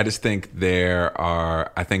sense. I just think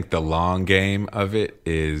I think the long game of it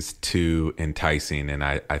is too enticing, and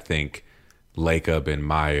I think Lacob and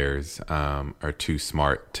Myers are too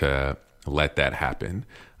smart to let that happen.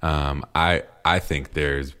 I think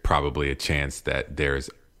there's probably a chance that there's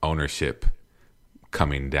ownership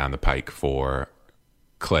coming down the pike for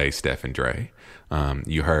Klay, Steph, and Dre.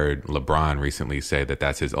 You heard LeBron recently say that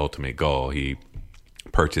that's his ultimate goal. He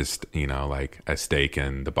purchased, like a stake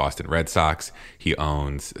in the Boston Red Sox. He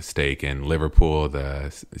owns a stake in Liverpool,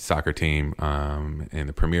 the soccer team in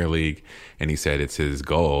the Premier League. And he said it's his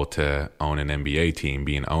goal to own an NBA team,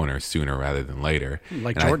 be an owner sooner rather than later.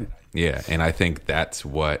 Like Jordan. And I think that's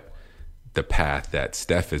what the path that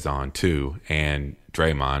Steph is on too. And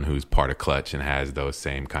Draymond, who's part of Clutch and has those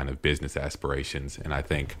same kind of business aspirations. And I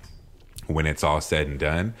think when it's all said and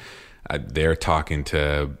done, they're talking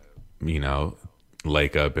to,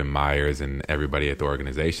 Lacob and Myers and everybody at the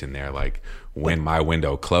organization there, like, when my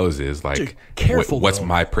window closes, like, what's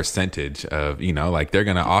my percentage of, they're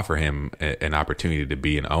going to offer him an opportunity to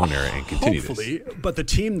be an owner and continue hopefully, this. But the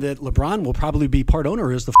team that LeBron will probably be part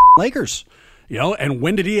owner is the Lakers, and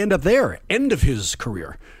when did he end up there? End of his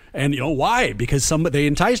career. And why? Because they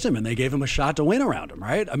enticed him and they gave him a shot to win around him,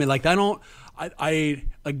 right? I mean, like, I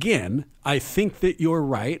think that you're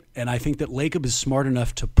right, and I think that Lacob is smart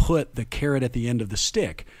enough to put the carrot at the end of the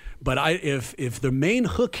stick. But if the main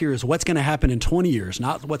hook here is what's going to happen in 20 years,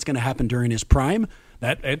 not what's going to happen during his prime,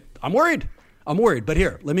 I'm worried. But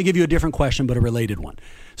here, let me give you a different question, but a related one.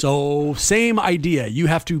 So same idea. You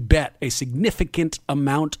have to bet a significant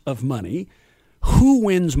amount of money. Who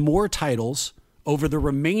wins more titles over the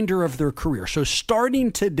remainder of their career? So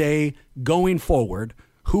starting today, going forward,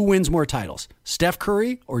 who wins more titles, Steph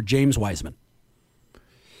Curry or James Wiseman?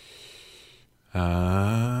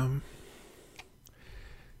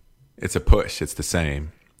 It's a push. It's the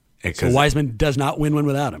same. So Wiseman does not win one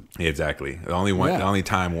without him. Exactly. The only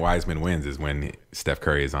time Wiseman wins is when Steph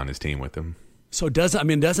Curry is on his team with him. So doesn't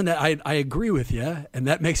that? I agree with you, and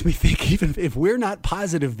that makes me think even if we're not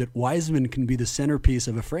positive that Wiseman can be the centerpiece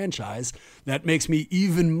of a franchise, that makes me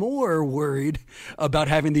even more worried about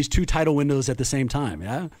having these two title windows at the same time.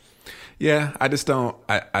 Yeah. Yeah, I just don't.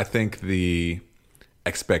 I think the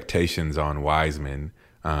expectations on Wiseman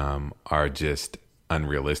are just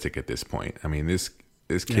unrealistic at this point. I mean, this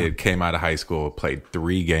kid came out of high school, played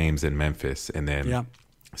 3 games in Memphis, and then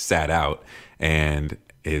sat out, and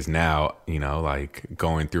is now, like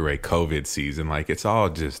going through a COVID season. Like, it's all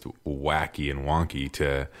just wacky and wonky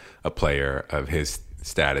to a player of his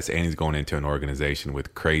status, and he's going into an organization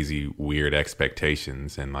with crazy, weird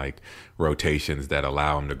expectations and like rotations that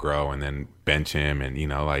allow him to grow and then bench him. And,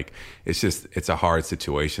 it's a hard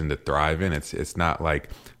situation to thrive in. It's not like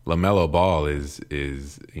LaMelo Ball is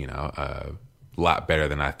a lot better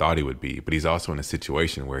than I thought he would be, but he's also in a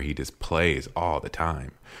situation where he just plays all the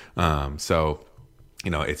time.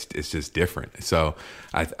 It's just different. So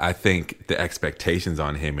I think the expectations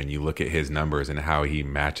on him, and you look at his numbers and how he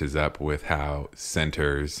matches up with how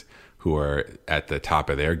centers who are at the top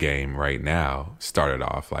of their game right now started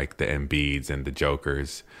off, like the Embiids and the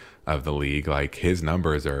Jokers of the league. Like, his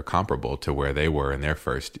numbers are comparable to where they were in their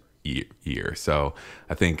first year. So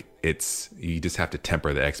I think you just have to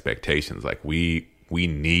temper the expectations. Like, we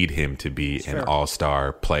need him to be an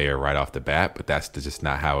all-star player right off the bat, but that's just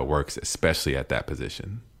not how it works, especially at that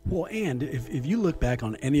position. Well, and if you look back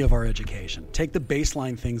on any of our education, take the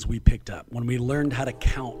baseline things we picked up when we learned how to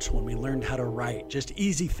count, when we learned how to write, just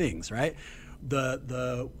easy things, right?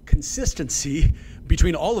 The consistency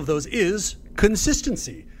between all of those is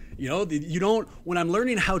consistency. When I'm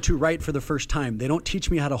learning how to write for the first time, they don't teach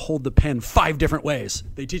me how to hold the pen 5 different ways.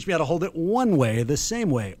 They teach me how to hold it one way, the same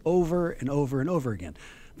way, over and over and over again.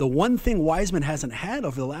 The one thing Wiseman hasn't had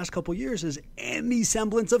over the last couple of years is any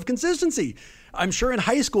semblance of consistency. I'm sure in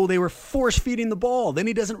high school they were force-feeding the ball. Then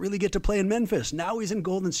he doesn't really get to play in Memphis. Now he's in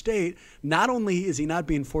Golden State. Not only is he not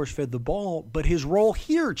being force-fed the ball, but his role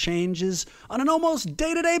here changes on an almost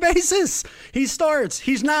day-to-day basis. He starts.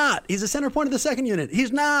 He's not. He's a center point of the second unit.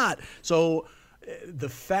 He's not. So the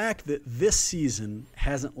fact that this season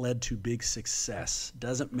hasn't led to big success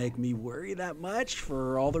doesn't make me worry that much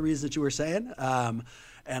for all the reasons that you were saying.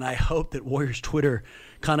 And I hope that Warriors Twitter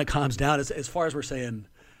kind of calms down as far as we're saying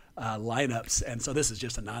lineups. And so this is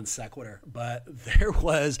just a non sequitur, but there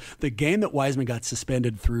was the game that Wiseman got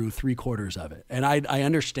suspended through 3/4 of it. And I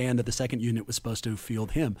understand that the second unit was supposed to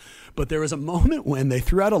field him, but there was a moment when they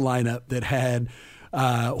threw out a lineup that had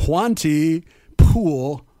Juan T,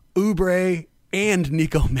 Poole, Oubre, and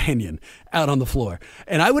Nico Mannion out on the floor.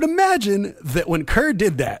 And I would imagine that when Kerr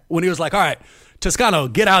did that, when he was like, all right, Toscano,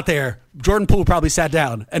 get out there. Jordan Poole probably sat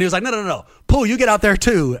down. And he was like, no. Poole, you get out there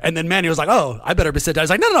too. And then Manny was like, oh, I better be sit down. He's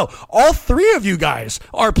like, no. All 3 of you guys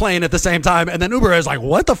are playing at the same time. And then Oubre is like,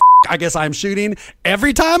 what the f***? I guess I'm shooting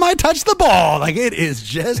every time I touch the ball. Like, it is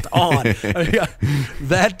just on.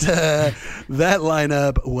 That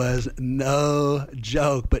lineup was no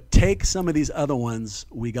joke. But take some of these other ones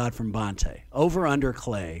we got from Bonte. Over under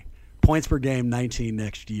Clay. Points per game, 19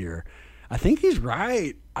 next year. I think he's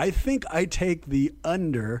right. I think I take the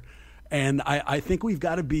under, and I think we've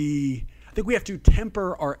got to be – I think we have to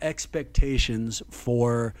temper our expectations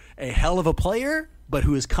for a hell of a player, but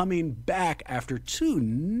who is coming back after 2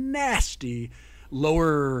 nasty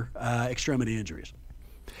lower extremity injuries.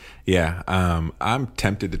 Yeah, I'm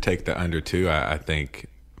tempted to take the under too. I think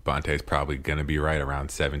Bonte's probably going to be right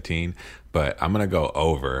around 17, but I'm going to go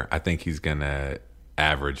over. I think he's going to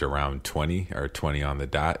average around 20 or 20 on the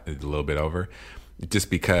dot, a little bit over, just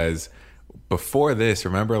because before this,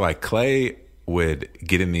 remember, like, Clay would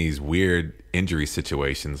get in these weird injury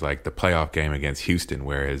situations, like the playoff game against Houston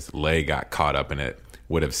where his leg got caught up and it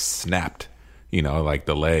would have snapped, like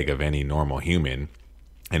the leg of any normal human,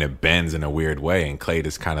 and it bends in a weird way, and Clay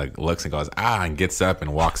just kind of looks and goes, and gets up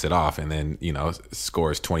and walks it off, and then,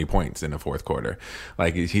 scores 20 points in the fourth quarter.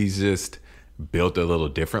 Like, he's just built a little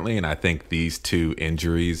differently, and I think these 2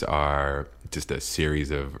 injuries are just a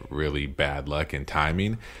series of really bad luck and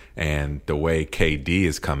timing. And the way KD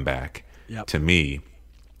has come back, to me,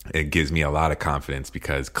 it gives me a lot of confidence,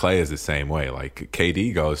 because Clay is the same way. Like,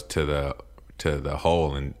 KD goes to the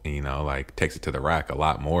hole and takes it to the rack a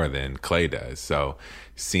lot more than Clay does. So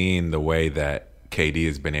seeing the way that KD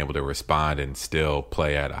has been able to respond and still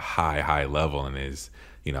play at a high level, and is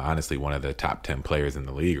honestly one of the top 10 players in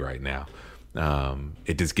the league right now,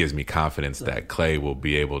 it just gives me confidence that Klay will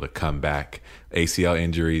be able to come back. ACL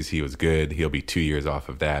injuries, he was good. He'll be 2 years off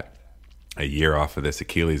of that, a year off of this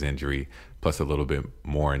Achilles injury, plus a little bit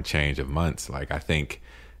more and change of months. Like, I think,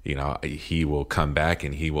 he will come back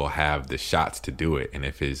and he will have the shots to do it. And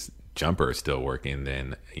if his jumper is still working,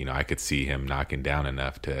 then, I could see him knocking down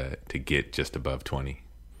enough to get just above 20.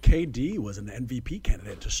 KD was an MVP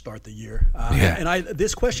candidate to start the year. And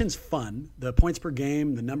this question's fun. The points per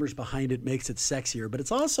game, the numbers behind it makes it sexier, but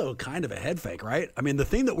it's also kind of a head fake, right? I mean, the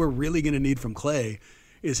thing that we're really going to need from Klay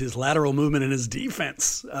is his lateral movement and his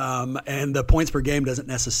defense. And the points per game doesn't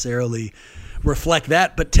necessarily reflect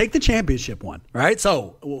that, but take the championship one, right?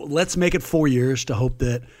 So let's make it 4 years to hope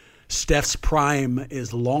that Steph's prime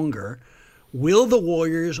is longer. Will the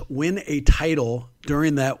Warriors win a title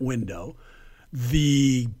during that window?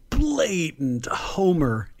 The blatant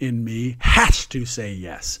homer in me has to say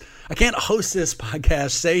yes. I can't host this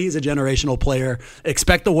podcast, say he's a generational player,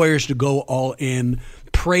 expect the Warriors to go all in,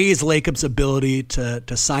 praise Lacob's ability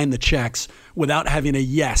to sign the checks without having a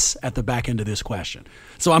yes at the back end of this question.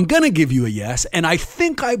 So I'm going to give you a yes, and I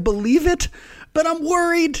think I believe it, but I'm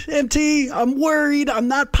worried, MT. I'm worried. I'm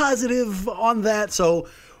not positive on that. So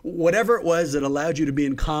whatever it was that allowed you to be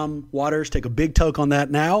in calm waters, take a big toke on that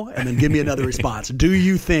now, and then give me another response. Do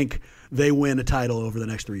you think they win a title over the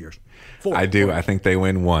next 3 years? I do. I think they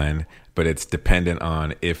win one, but it's dependent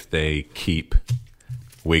on if they keep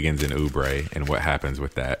Wiggins and Oubre and what happens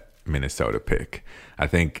with that Minnesota pick. I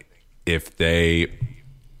think if they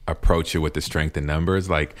approach it with the strength in numbers,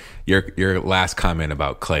 like your last comment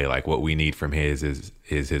about Klay, like what we need from his is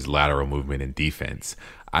his lateral movement and defense.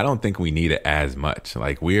 I don't think we need it as much.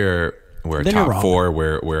 Like we're a top 4,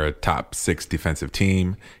 we're a top 6 defensive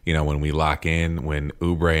team. When we lock in, when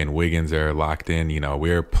Oubre and Wiggins are locked in,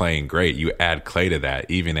 we're playing great. You add Klay to that,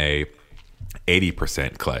 even a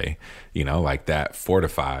 80% Klay, like that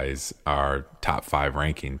fortifies our top 5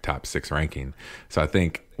 ranking, top 6 ranking. So I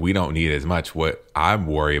think we don't need as much. What I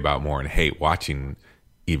worry about more and hate watching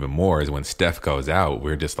even more is when Steph goes out,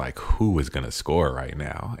 we're just like, who is going to score right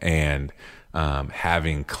now? And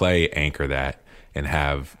having Klay anchor that and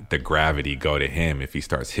have the gravity go to him if he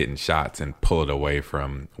starts hitting shots and pull it away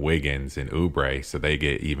from Wiggins and Oubre so they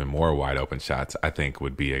get even more wide open shots, I think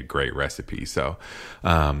would be a great recipe. So,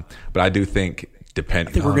 but I do think I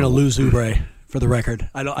think we're going to lose Oubre, for the record.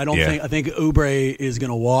 I think Oubre is going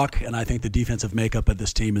to walk, and I think the defensive makeup of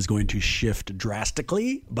this team is going to shift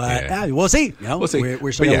drastically. But we'll see. We'll see.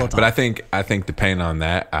 We're still a little time. But I think depending on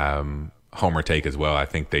that, homer take as well, I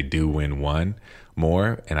think they do win one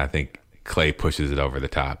more, and I think Klay pushes it over the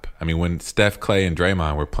top. I mean, when Steph, Klay, and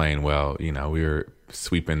Draymond were playing well, we were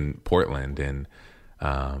sweeping Portland and,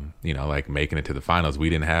 like making it to the finals. We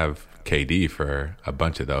didn't have KD for a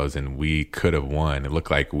bunch of those, and we could have won. It looked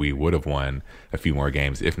like we would have won a few more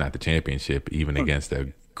games, if not the championship, even against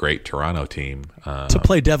a great Toronto team. To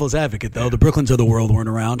play devil's advocate, though, the Brooklyns of the world weren't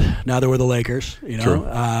around. Neither were the Lakers. True.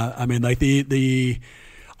 I mean, like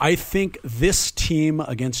I think this team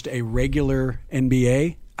against a regular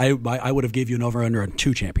NBA, I would have gave you an over-under on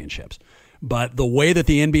 2 championships. But the way that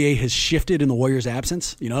the NBA has shifted in the Warriors'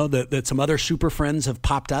 absence, that some other super friends have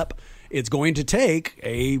popped up, it's going to take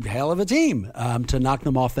a hell of a team to knock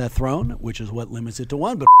them off that throne, which is what limits it to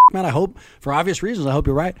 1. But, man, I hope, for obvious reasons, I hope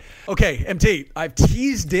you're right. Okay, MT, I've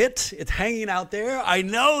teased it. It's hanging out there. I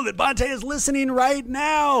know that Bonte is listening right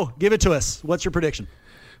now. Give it to us. What's your prediction?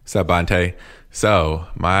 What's up, Bonte? So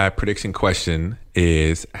my prediction question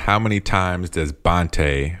is, how many times does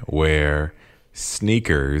Bonte wear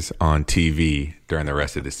sneakers on TV during the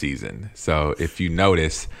rest of the season? So if you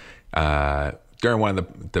notice, during one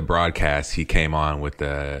of the broadcasts, he came on with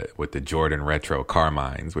the Jordan Retro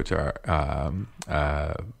Carmines, which are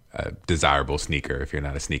a desirable sneaker if you're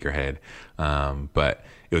not a sneakerhead. But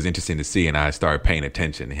it was interesting to see, and I started paying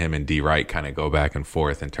attention. Him and D. Wright kind of go back and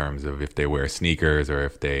forth in terms of if they wear sneakers or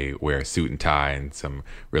if they wear a suit and tie and some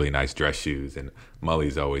really nice dress shoes. And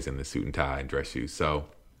Mully's always in the suit and tie and dress shoes. So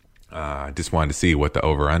I just wanted to see what the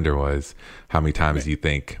over-under was. How many times do you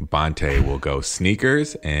think Bonte will go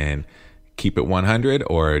sneakers and keep it 100,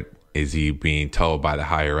 or is he being told by the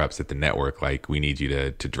higher-ups at the network, like, we need you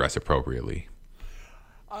to dress appropriately?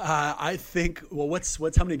 I think, well,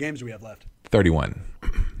 how many games do we have left? 31.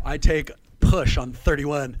 I take push on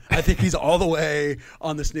 31. I think he's all the way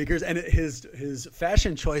on the sneakers, and his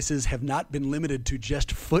fashion choices have not been limited to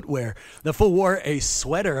just footwear. The fool wore a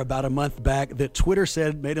sweater about a month back that Twitter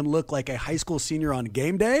said made him look like a high school senior on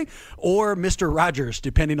game day or Mr. Rogers,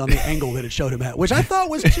 depending on the angle that it showed him at, which I thought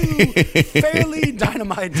was two fairly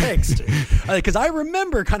dynamite takes. Because I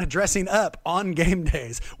remember kind of dressing up on game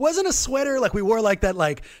days. Wasn't a sweater like we wore like that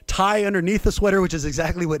like tie underneath the sweater, which is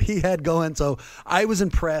exactly what he had going. So I was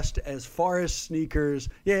impressed. As far as sneakers,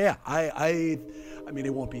 I mean,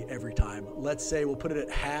 it won't be every time. Let's say we'll put it at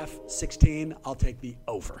half, 16. I'll take the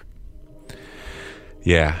over.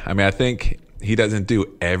 Yeah, I mean, I think he doesn't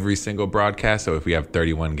do every single broadcast. So if we have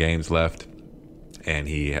 31 games left and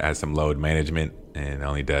he has some load management and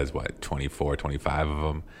only does, 24, 25 of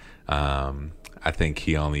them, I think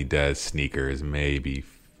he only does sneakers maybe,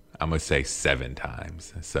 I'm going to say 7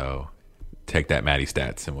 times. So take that Matty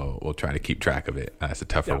stats and we'll try to keep track of it. It's a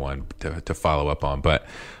tougher one to follow up on, but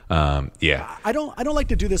I don't like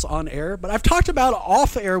to do this on air, but I've talked about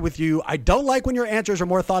off air with you. I don't like when your answers are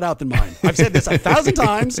more thought out than mine. I've said this 1,000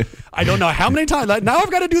 times. I don't know how many times. Now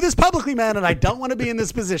I've got to do this publicly, man, and I don't want to be in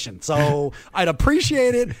this position. So I'd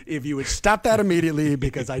appreciate it if you would stop that immediately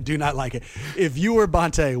because I do not like it. If you were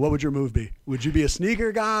Bonta, what would your move be? Would you be a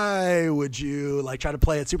sneaker guy? Would you like try to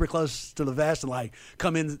play it super close to the vest and like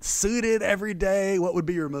come in suited every day? What would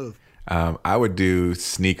be your move? I would do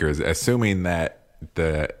sneakers, assuming that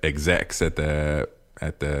the execs at the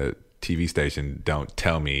TV station don't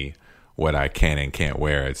tell me what I can and can't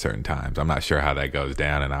wear at certain times. I'm not sure how that goes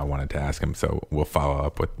down, and I wanted to ask him, so we'll follow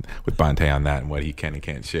up with Bonta on that and what he can and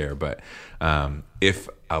can't share. But if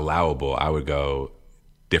allowable, I would go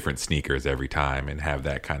different sneakers every time and have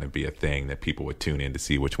that kind of be a thing that people would tune in to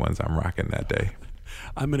see which ones I'm rocking that day.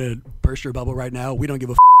 I'm going to burst your bubble right now. We don't give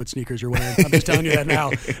a what sneakers you're wearing. I'm just telling you that now.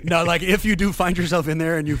 No, like if you do find yourself in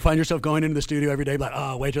there and you find yourself going into the studio every day, like,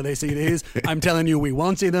 oh, wait till they see these. I'm telling you, we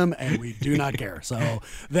won't see them and we do not care. So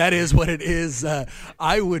that is what it is.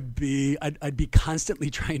 I'd be constantly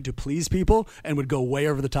trying to please people and would go way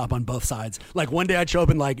over the top on both sides. Like one day I'd show up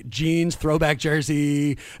in like jeans, throwback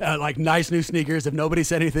jersey, like nice new sneakers. If nobody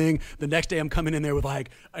said anything, the next day I'm coming in there with like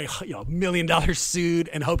a $1 million suit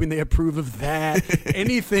and hoping they approve of that.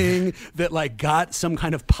 Anything that like got some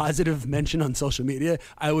kind of positive mention on social media,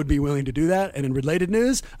 I would be willing to do that. And in related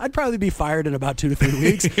news, I'd probably be fired in about 2 to 3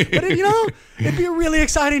 weeks. But it'd be a really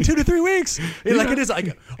exciting 2 to 3 weeks. It is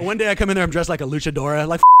like one day I come in there, I'm dressed like a luchadora,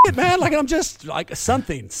 like it, man, like I'm just like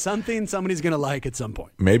something somebody's gonna like at some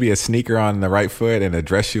point. Maybe a sneaker on the right foot and a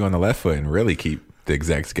dress shoe on the left foot, and really keep the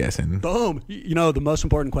execs guessing. Boom. The most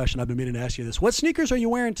important question I've been meaning to ask you this: what sneakers are you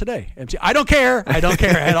wearing today, MT? I don't care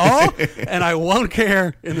at all, and I won't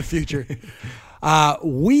care in the future.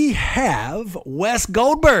 We have Wes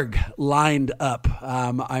Goldberg lined up.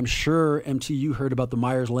 I'm sure, MT, you heard about the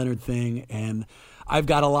Myers-Leonard thing, and I've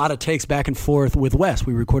got a lot of takes back and forth with Wes.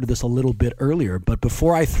 We recorded this a little bit earlier, but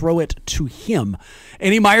before I throw it to him,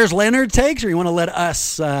 any Myers-Leonard takes, or you want to let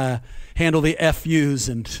us handle the FUs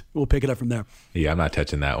and we'll pick it up from there? Yeah, I'm not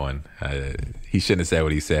touching that one. He shouldn't have said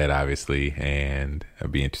what he said, obviously, and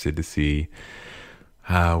I'd be interested to see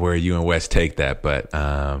where you and Wes take that, but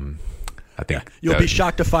I think you'll be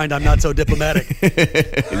shocked to find I'm not so diplomatic.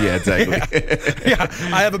 Yeah, exactly. Yeah,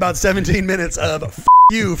 I have about 17 minutes of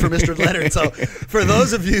you for Mr. Leonard. So for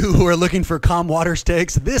those of you who are looking for calm waters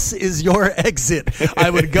takes, this is your exit. I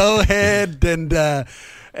would go ahead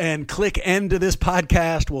and click end to this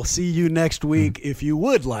podcast. We'll see you next week. If you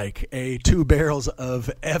would like a 2 barrels of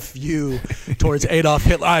FU towards Adolf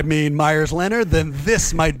Hitler, I mean Myers-Leonard, then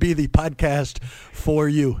this might be the podcast for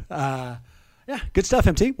you. Yeah, good stuff,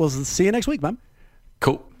 MT. We'll see you next week, man.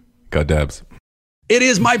 Cool. Go Dubs. It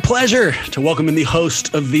is my pleasure to welcome in the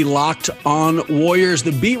host of the Locked On Warriors,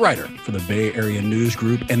 the beat writer for the Bay Area News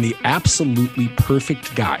Group, and the absolutely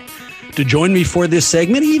perfect guy to join me for this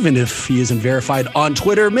segment, even if he isn't verified on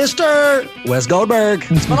Twitter, Mr. Wes Goldberg.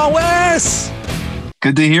 What's going on, Wes?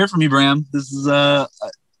 Good to hear from you, Bram. This is,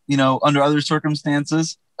 under other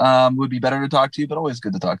circumstances, would be better to talk to you, but always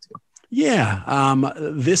good to talk to you. Yeah,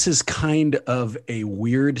 this is kind of a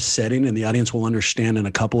weird setting, and the audience will understand in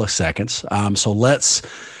a couple of seconds. So let's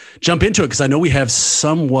jump into it, because I know we have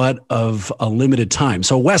somewhat of a limited time.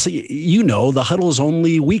 So Wes, the Huddle is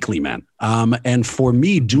only weekly, man. And for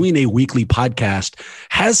me, doing a weekly podcast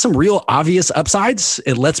has some real obvious upsides.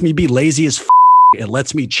 It lets me be lazy as it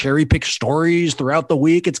lets me cherry pick stories throughout the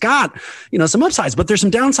week. It's got, some upsides, but there's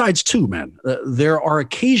some downsides too, man. There are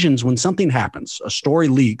occasions when something happens, a story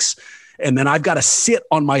leaks, and then I've got to sit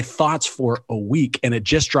on my thoughts for a week, and it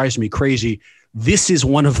just drives me crazy. This is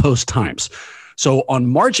one of those times. So on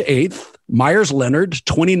March 8th, Meyers Leonard,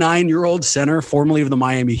 29-year-old center, formerly of the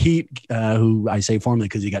Miami Heat, who I say formerly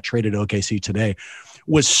because he got traded to OKC today,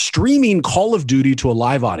 was streaming Call of Duty to a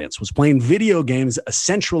live audience, was playing video games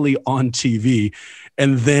essentially on TV,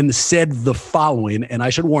 and then said the following, and I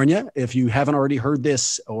should warn you, if you haven't already heard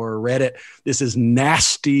this or read it, this is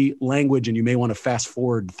nasty language, and you may want to fast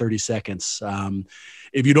forward 30 seconds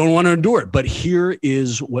if you don't want to endure it. But here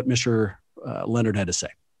is what Mr. Leonard had to say.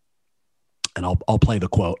 And I'll play the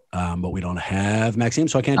quote, but we don't have Maxime,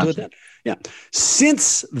 so I can't do it then. Yeah.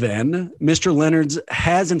 Since then, Mr. Leonard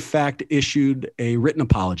has in fact issued a written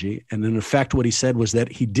apology. And in effect, what he said was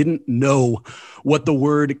that he didn't know what the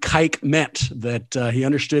word kike meant, that he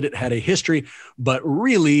understood it had a history, but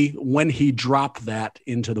really when he dropped that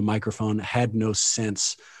into the microphone, had no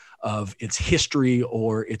sense of its history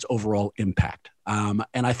or its overall impact.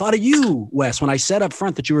 And I thought of you, Wes, when I said up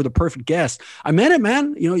front that you were the perfect guest. I meant it,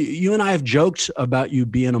 man. You know, you and I have joked about you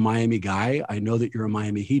being a Miami guy. I know that you're a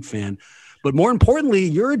Miami Heat fan, but more importantly,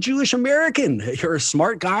 you're a Jewish American. You're a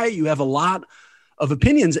smart guy. You have a lot of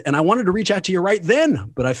opinions, and I wanted to reach out to you right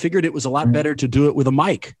then, but I figured it was a lot better to do it with a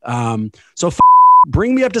mic. So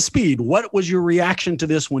bring me up to speed. What was your reaction to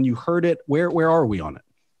this when you heard it? Where are we on it?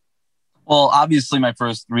 Well, obviously my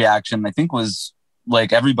first reaction, I think, was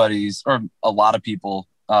like everybody's, or a lot of people,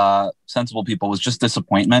 sensible people, was just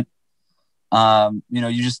disappointment.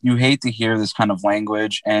 You hate to hear this kind of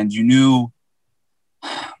language, and you knew,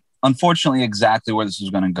 unfortunately, exactly where this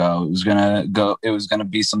was going to go. It was going to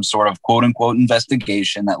be some sort of quote unquote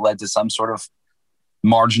investigation that led to some sort of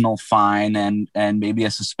marginal fine and maybe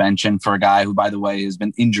a suspension for a guy who, by the way, has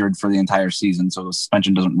been injured for the entire season. So the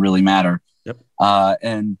suspension doesn't really matter. Yep.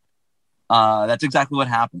 That's exactly what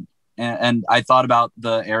happened. And I thought about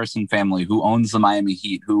the Arison family, who owns the Miami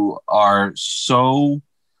Heat, who are so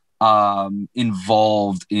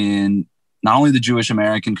involved in not only the Jewish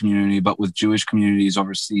American community, but with Jewish communities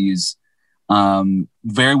overseas,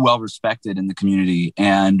 very well respected in the community.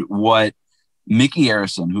 And what Mickey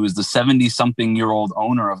Arison, who is the 70-something-year-old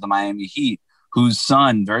owner of the Miami Heat, whose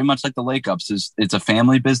son, very much like the Lake Ups, it's a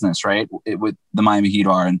family business, right? With the Miami Heat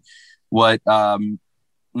are. And what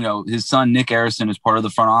his son, Nick Arison, is part of the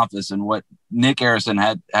front office, and what Nick Arison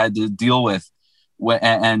had to deal with,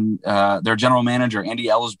 and their general manager, Andy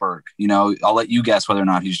Ellsberg, I'll let you guess whether or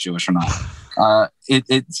not he's Jewish or not.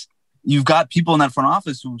 You've got people in that front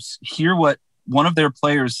office who hear what one of their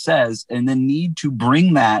players says and then need to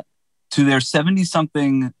bring that to their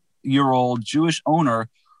 70-something-year-old Jewish owner,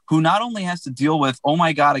 who not only has to deal with, oh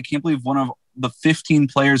my God, I can't believe one of the 15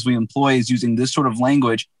 players we employ is using this sort of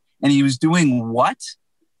language. And he was doing what?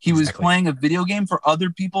 He was playing a video game for other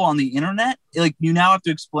people on the internet. Like, you now have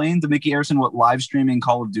to explain to Mickey Arison what live streaming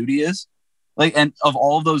Call of Duty is. Like, and of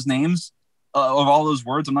all of those names, of all those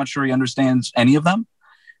words, I'm not sure he understands any of them.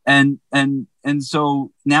 And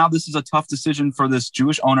so now this is a tough decision for this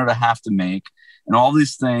Jewish owner to have to make, and all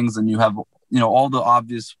these things. And you have, all the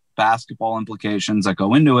obvious basketball implications that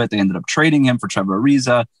go into it. They ended up trading him for Trevor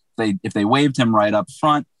Ariza. If they waived him right up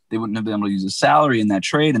front, they wouldn't have been able to use his salary in that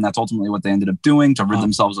trade. And that's ultimately what they ended up doing to rid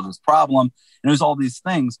themselves of this problem. And it was all these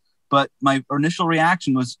things. But my initial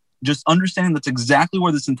reaction was just understanding that's exactly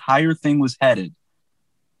where this entire thing was headed.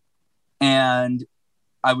 And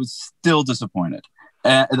I was still disappointed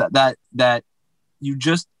that you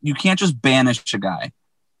can't just banish a guy.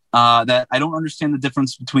 That I don't understand the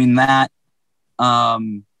difference between that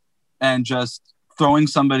and just throwing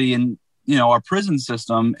somebody in, our prison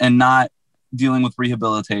system and not dealing with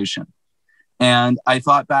rehabilitation. And I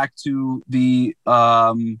thought back to the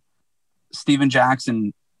Steven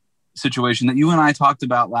Jackson situation that you and I talked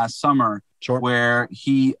about last summer, where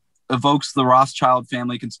he evokes the Rothschild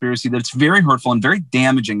family conspiracy that's very hurtful and very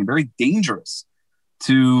damaging and very dangerous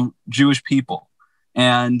to Jewish people.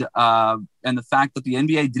 And the fact that the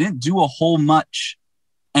NBA didn't do a whole much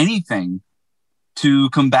anything to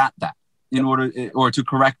combat that in order or to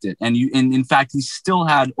correct it. And in fact, he still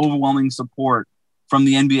had overwhelming support from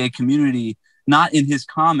the NBA community, not in his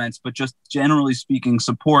comments, but just generally speaking,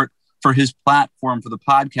 support for his platform, for the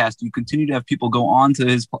podcast. You continue to have people go on to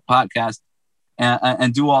his podcast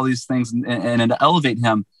and do all these things and elevate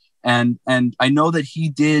him. And I know that he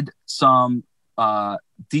did some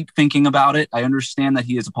deep thinking about it. I understand that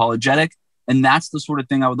he is apologetic, and that's the sort of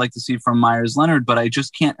thing I would like to see from Meyers Leonard. But I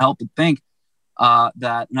just can't help but think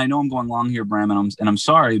that, and I know I'm going long here, Bram, and I'm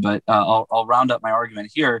sorry, but I'll round up my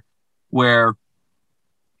argument here, where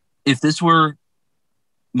if this were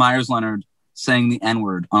Meyers Leonard saying the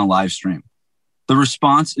N-word on a live stream, the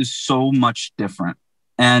response is so much different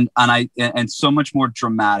and so much more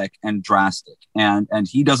dramatic and drastic. And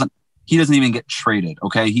he doesn't even get traded.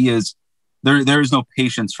 Okay. He is There is no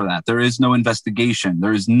patience for that. There is no investigation.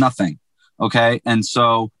 There is nothing. Okay. And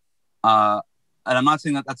so, and I'm not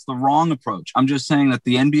saying that that's the wrong approach. I'm just saying that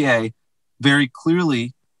the NBA very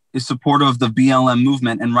clearly is supportive of the BLM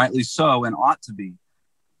movement, and rightly so, and ought to be.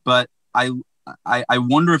 But I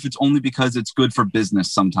wonder if it's only because it's good for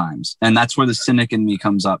business sometimes. And that's where the cynic in me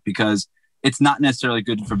comes up, because it's not necessarily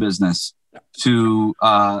good for business to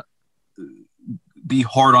be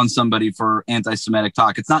hard on somebody for anti-Semitic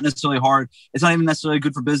talk. It's not necessarily hard. It's not even necessarily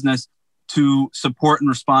good for business to support and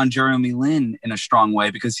respond Jeremy Lin in a strong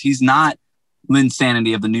way, because he's not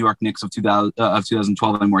Linsanity of the New York Knicks of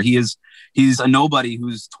 2012 anymore. He's a nobody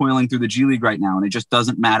who's toiling through the G League right now, and it just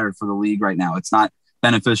doesn't matter for the league right now. It's not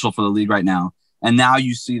beneficial for the league right now. And now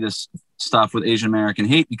you see this stuff with Asian American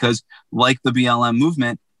hate, because like the BLM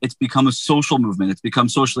movement, it's become a social movement. It's become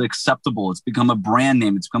socially acceptable. It's become a brand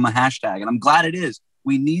name. It's become a hashtag. And I'm glad it is.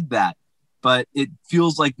 We need that. But it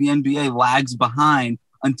feels like the NBA lags behind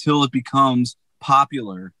until it becomes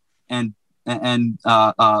popular and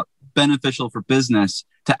beneficial for business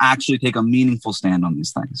to actually take a meaningful stand on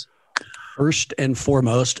these things. First and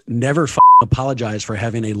foremost, never apologize for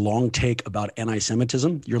having a long take about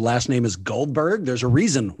anti-Semitism. Your last name is Goldberg. There's a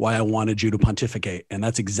reason why I wanted you to pontificate, and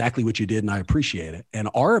that's exactly what you did, and I appreciate it. And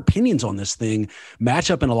our opinions on this thing match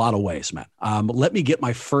up in a lot of ways, man. Let me get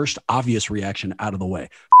my first obvious reaction out of the way.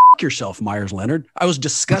 Yourself, Meyers Leonard. I was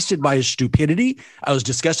disgusted by his stupidity. I was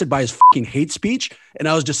disgusted by his fucking hate speech, and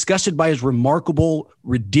I was disgusted by his remarkable,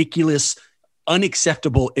 ridiculous,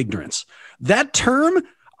 unacceptable ignorance. That term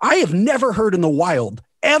I have never heard in the wild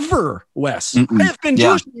ever, Wes. I have been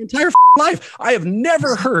Jewish my entire life. I have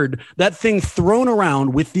never heard that thing thrown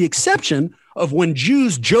around, with the exception of when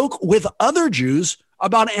Jews joke with other Jews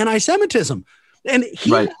about anti-Semitism. And he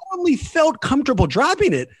not only felt comfortable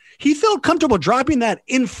dropping it, he felt comfortable dropping that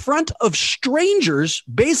in front of strangers,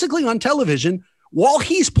 basically on television, while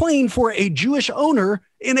he's playing for a Jewish owner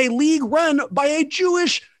in a league run by a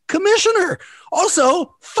Jewish commissioner.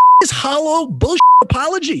 Also, his hollow bullshit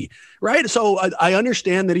apology, right? So I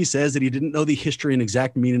understand that he says that he didn't know the history and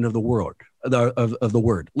exact meaning of the word, of the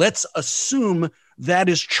word. Let's assume that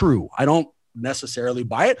is true. I don't necessarily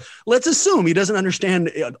buy it. Let's assume he doesn't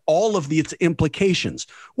understand all of its implications.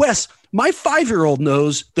 Wes, my 5-year-old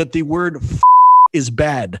knows that the word is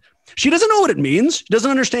bad. She doesn't know what it means. She doesn't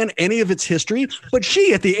understand any of its history, but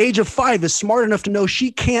she, at the age of 5, is smart enough to know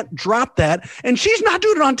she can't drop that, and she's not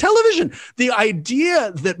doing it on television. The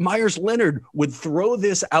idea that Meyers Leonard would throw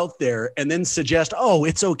this out there and then suggest, oh,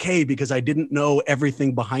 it's okay because I didn't know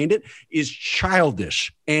everything behind it, is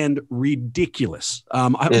childish and ridiculous.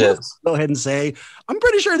 I'm going to go ahead and say, I'm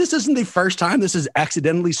pretty sure this isn't the first time this has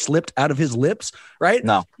accidentally slipped out of his lips, right?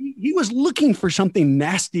 No. He was looking for something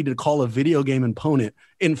nasty to call a video game opponent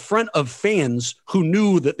in front of fans who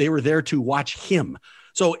knew that they were there to watch him.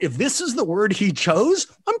 So if this is the word he chose,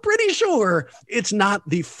 I'm pretty sure it's not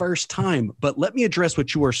the first time. But let me address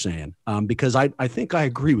what you are saying, because I think I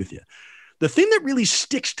agree with you. The thing that really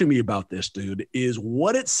sticks to me about this, dude, is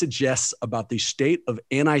what it suggests about the state of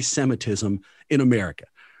anti-Semitism in America.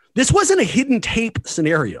 This wasn't a hidden tape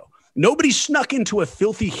scenario. Nobody snuck into a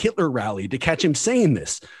filthy Hitler rally to catch him saying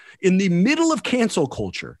this. In the middle of cancel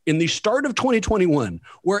culture, in the start of 2021,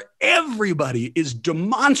 where everybody is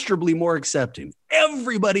demonstrably more accepting,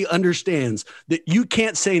 everybody understands that you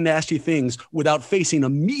can't say nasty things without facing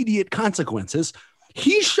immediate consequences,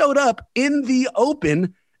 he showed up in the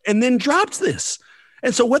open and then dropped this.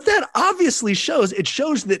 And so what that obviously shows, it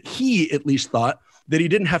shows that he at least thought that he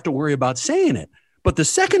didn't have to worry about saying it. But the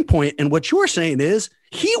second point, and what you're saying, is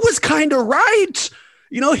he was kind of right.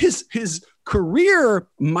 You know, his career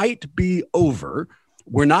might be over.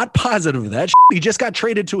 We're not positive of that. He just got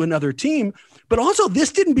traded to another team. But also,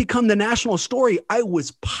 this didn't become the national story I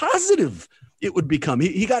was positive it would become.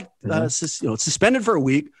 He got suspended for a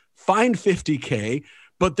week, fined $50K,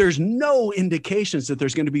 but there's no indications that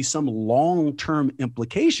there's going to be some long-term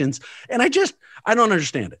implications. And I don't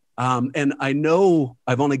understand it. And I know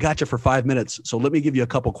I've only got you for 5 minutes, so let me give you a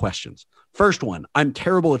couple questions. First one, I'm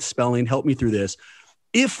terrible at spelling. Help me through this.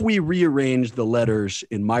 If we rearrange the letters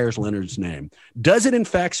in Meyers Leonard's name, does it in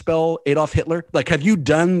fact spell Adolf Hitler? Like, have you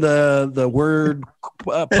done the word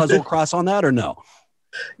puzzle cross on that or no?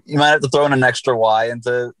 You might have to throw in an extra Y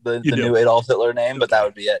into the new Adolf Hitler name, but that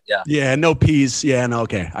would be it. Yeah. Yeah. No P's. Yeah. No.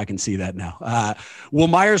 Okay. I can see that now. Will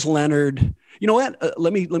Meyers Leonard, you know what?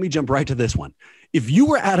 Let me jump right to this one. If you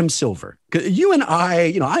were Adam Silver, 'cause you and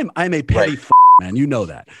I, I'm a petty man, you know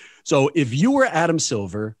that. So if you were Adam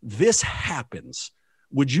Silver, this happens.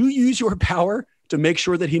 Would you use your power to make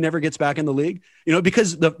sure that he never gets back in the league? You know,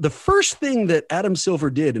 because the first thing that Adam Silver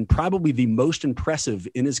did, and probably the most impressive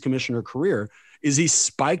in his commissioner career, is he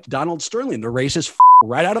spiked Donald Sterling, the racist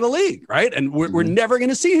right out of the league, right? And we're never going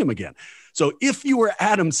to see him again. So if you were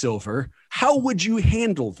Adam Silver, how would you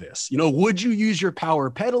handle this? You know, would you use your power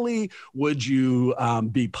pettily? Would you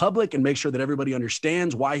be public and make sure that everybody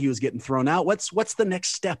understands why he was getting thrown out? What's the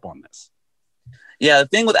next step on this? Yeah, the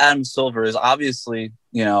thing with Adam Silver is obviously,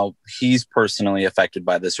 you know, he's personally affected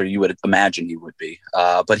by this, or you would imagine he would be.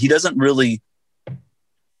 But he doesn't really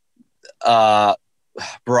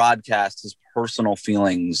broadcast his personal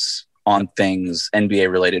feelings on things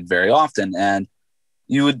NBA related very often. And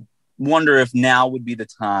you would wonder if now would be the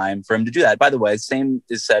time for him to do that. By the way, same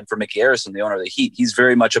is said for Mickey Arison, the owner of the Heat. He's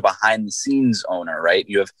very much a behind the scenes owner, right?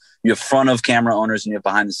 You have front of camera owners and you have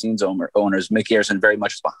behind the scenes owners. Mickey Arison very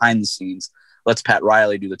much is behind the scenes. Lets Pat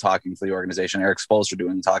Riley do the talking for the organization. Erik Spoelstra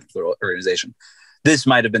doing the talking for the organization. This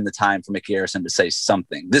might have been the time for Mickey Arison to say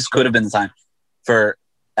something. This could have been the time for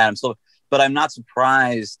Adam Silver. But I'm not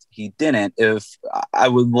surprised he didn't. If I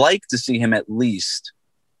would like to see him at least.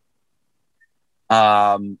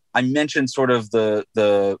 I mentioned sort of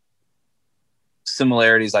the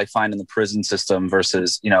similarities I find in the prison system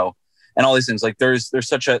versus, you know, and all these things. Like there's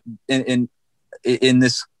such a in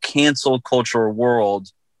this cancel culture world.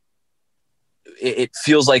 It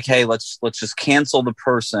feels like, hey, let's just cancel the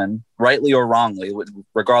person, rightly or wrongly,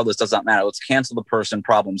 regardless, does not matter. Let's cancel the person,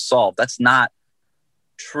 problem solved. That's not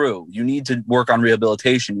true. You need to work on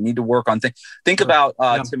rehabilitation. You need to work on things. Think about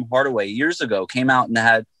Tim Hardaway years ago, came out and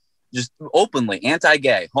had just openly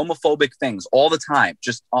anti-gay, homophobic things all the time,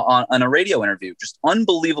 just on a radio interview, just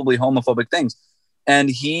unbelievably homophobic things. And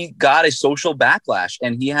he got a social backlash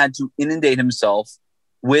and he had to inundate himself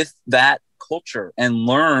with that culture and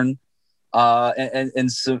learn and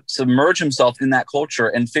submerge himself in that culture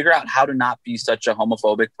and figure out how to not be such a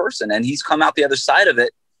homophobic person. And he's come out the other side of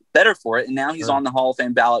it better for it. And now he's on the Hall of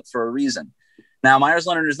Fame ballot for a reason. Now, Myers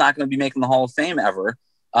Leonard is not going to be making the Hall of Fame ever.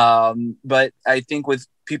 But I think with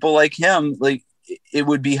people like him, like it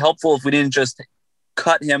would be helpful if we didn't just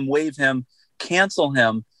cut him, waive him, cancel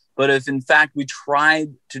him. But if in fact we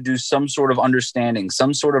tried to do some sort of understanding,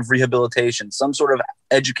 some sort of rehabilitation, some sort of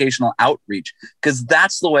educational outreach, because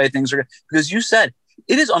that's the way things are. Because you said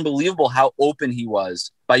it is unbelievable how open he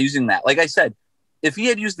was by using that. Like I said, if he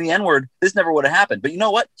had used the N-word, this never would have happened. But you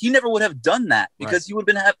know what? He never would have done that because he would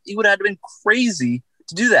have been crazy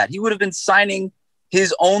to do that. He would have been signing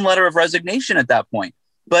his own letter of resignation at that point.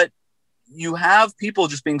 But you have people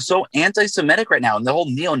just being so anti-Semitic right now, and the whole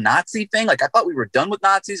neo-Nazi thing. Like I thought we were done with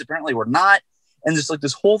Nazis. Apparently we're not. And just like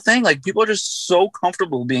this whole thing, like people are just so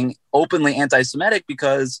comfortable being openly anti-Semitic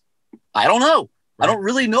because I don't know. I don't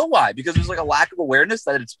really know why, because there's like a lack of awareness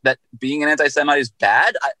that being an anti-Semite is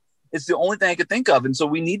bad. It's the only thing I could think of. And so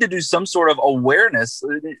we need to do some sort of awareness.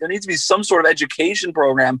 There needs to be some sort of education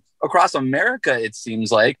program across America, it seems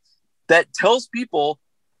like, that tells people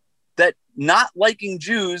that not liking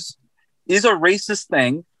Jews is a racist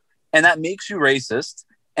thing, and that makes you racist,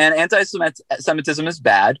 and anti-Semitism is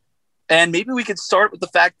bad. And maybe we could start with the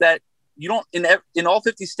fact that you don't, in all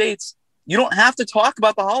 50 states, you don't have to talk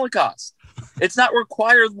about the Holocaust. It's not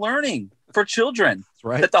required learning for children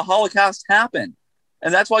that the Holocaust happened.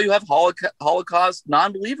 And that's why you have Holocaust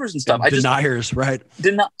non-believers and stuff. Deniers, right?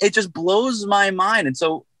 It just blows my mind. And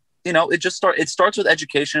so, you know, it starts with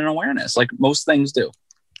education and awareness, like most things do.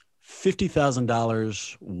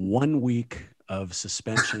 $50,000, 1 week of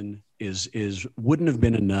suspension wouldn't have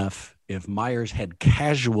been enough if Myers had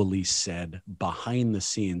casually said behind the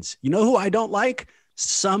scenes, you know who I don't like?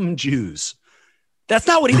 Some Jews. That's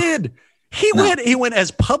not what he did. He went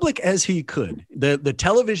as public as he could. The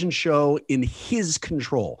television show in his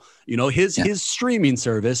control, you know, his streaming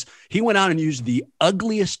service, he went out and used the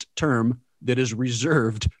ugliest term that is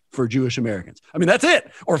reserved for Jewish Americans. I mean, that's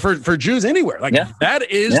it. Or for Jews anywhere. Like that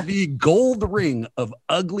is the gold ring of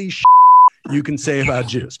ugly shit you can say about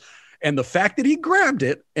Jews. And the fact that he grabbed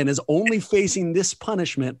it and is only facing this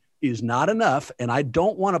punishment is not enough. And I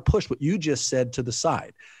don't want to push what you just said to the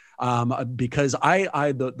side. Because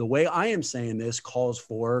the way I am saying this calls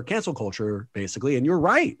for cancel culture, basically. And you're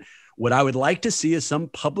right. What I would like to see is some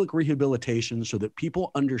public rehabilitation so that people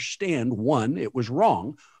understand, one, it was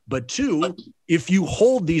wrong, but two, if you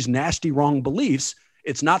hold these nasty wrong beliefs,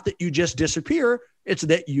 it's not that you just disappear. It's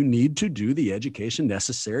that you need to do the education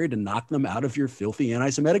necessary to knock them out of your filthy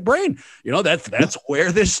anti-Semitic brain. You know, that's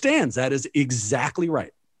where this stands. That is exactly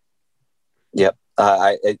right. Yep.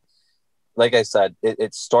 Like I said,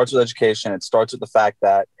 it starts with education. It starts with the fact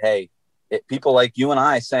that, hey, people like you and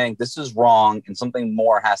I saying this is wrong and something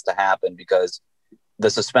more has to happen, because The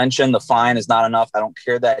suspension, the fine is not enough. I don't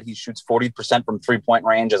care that he shoots 40% from 3-point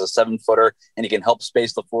range as a 7-footer and he can help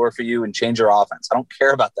space the floor for you and change your offense. I don't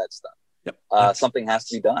care about that stuff. Yep. Something has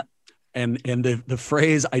to be done. And the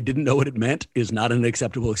phrase, I didn't know what it meant, is not an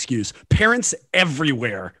acceptable excuse. Parents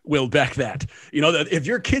everywhere will back that. You know, that if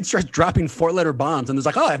your kid starts dropping 4-letter bombs and it's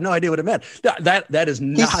like, oh, I have no idea what it meant. That is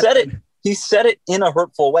not. He said it in a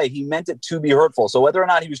hurtful way. He meant it to be hurtful. So whether or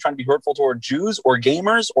not he was trying to be hurtful toward Jews or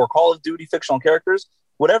gamers or Call of Duty fictional characters,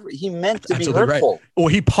 whatever, he meant to be hurtful. Right. Well,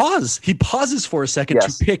 he pauses for a second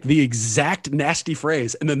to pick the exact nasty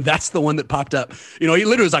phrase. And then that's the one that popped up. You know, he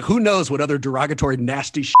literally was like, who knows what other derogatory,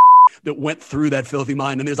 nasty shit that went through that filthy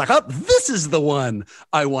mind. And he was like, oh, this is the one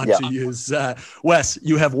I want to use. Wes,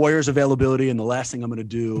 you have Warriors availability. And the last thing I'm going to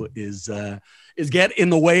do is get in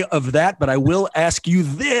the way of that. But I will ask you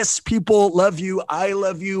this. People love you. I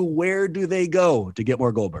love you. Where do they go to get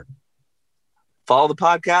more Goldberg? Follow the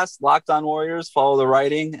podcast, Locked On Warriors. Follow the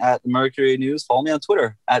writing at Mercury News. Follow me on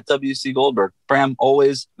Twitter at WC Goldberg. Bram,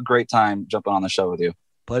 always a great time jumping on the show with you.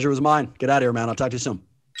 Pleasure was mine. Get out of here, man. I'll talk to you soon.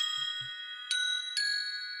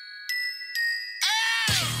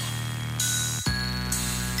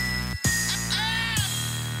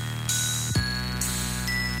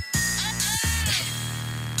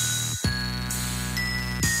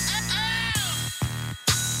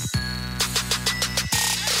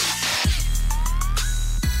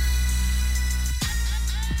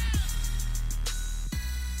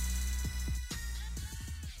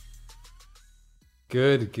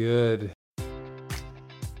 Good.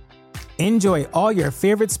 Enjoy all your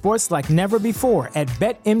favorite sports like never before at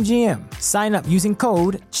BetMGM. Sign up using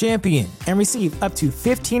code CHAMPION and receive up to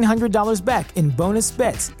 $1,500 back in bonus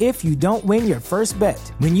bets if you don't win your first bet.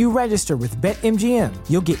 When you register with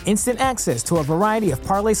BetMGM, you'll get instant access to a variety of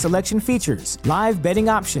parlay selection features, live betting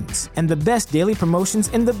options, and the best daily promotions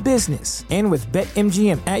in the business. And with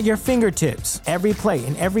BetMGM at your fingertips, every play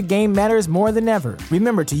and every game matters more than ever.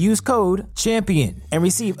 Remember to use code CHAMPION and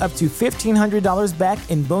receive up to $1,500 back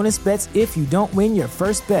in bonus bets if you don't win your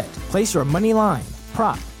first bet. Place your money line,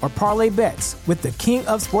 prop, or parlay bets with the king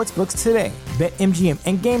of sportsbooks today. BetMGM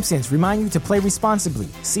and GameSense remind you to play responsibly.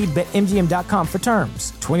 See BetMGM.com for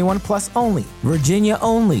terms. 21 plus only. Virginia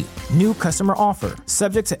only. New customer offer.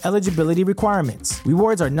 Subject to eligibility requirements.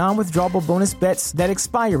 Rewards are non-withdrawable bonus bets that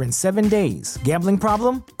expire in 7 days. Gambling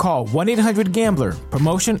problem? Call 1-800-GAMBLER.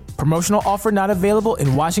 Promotional offer not available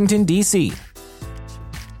in Washington, D.C.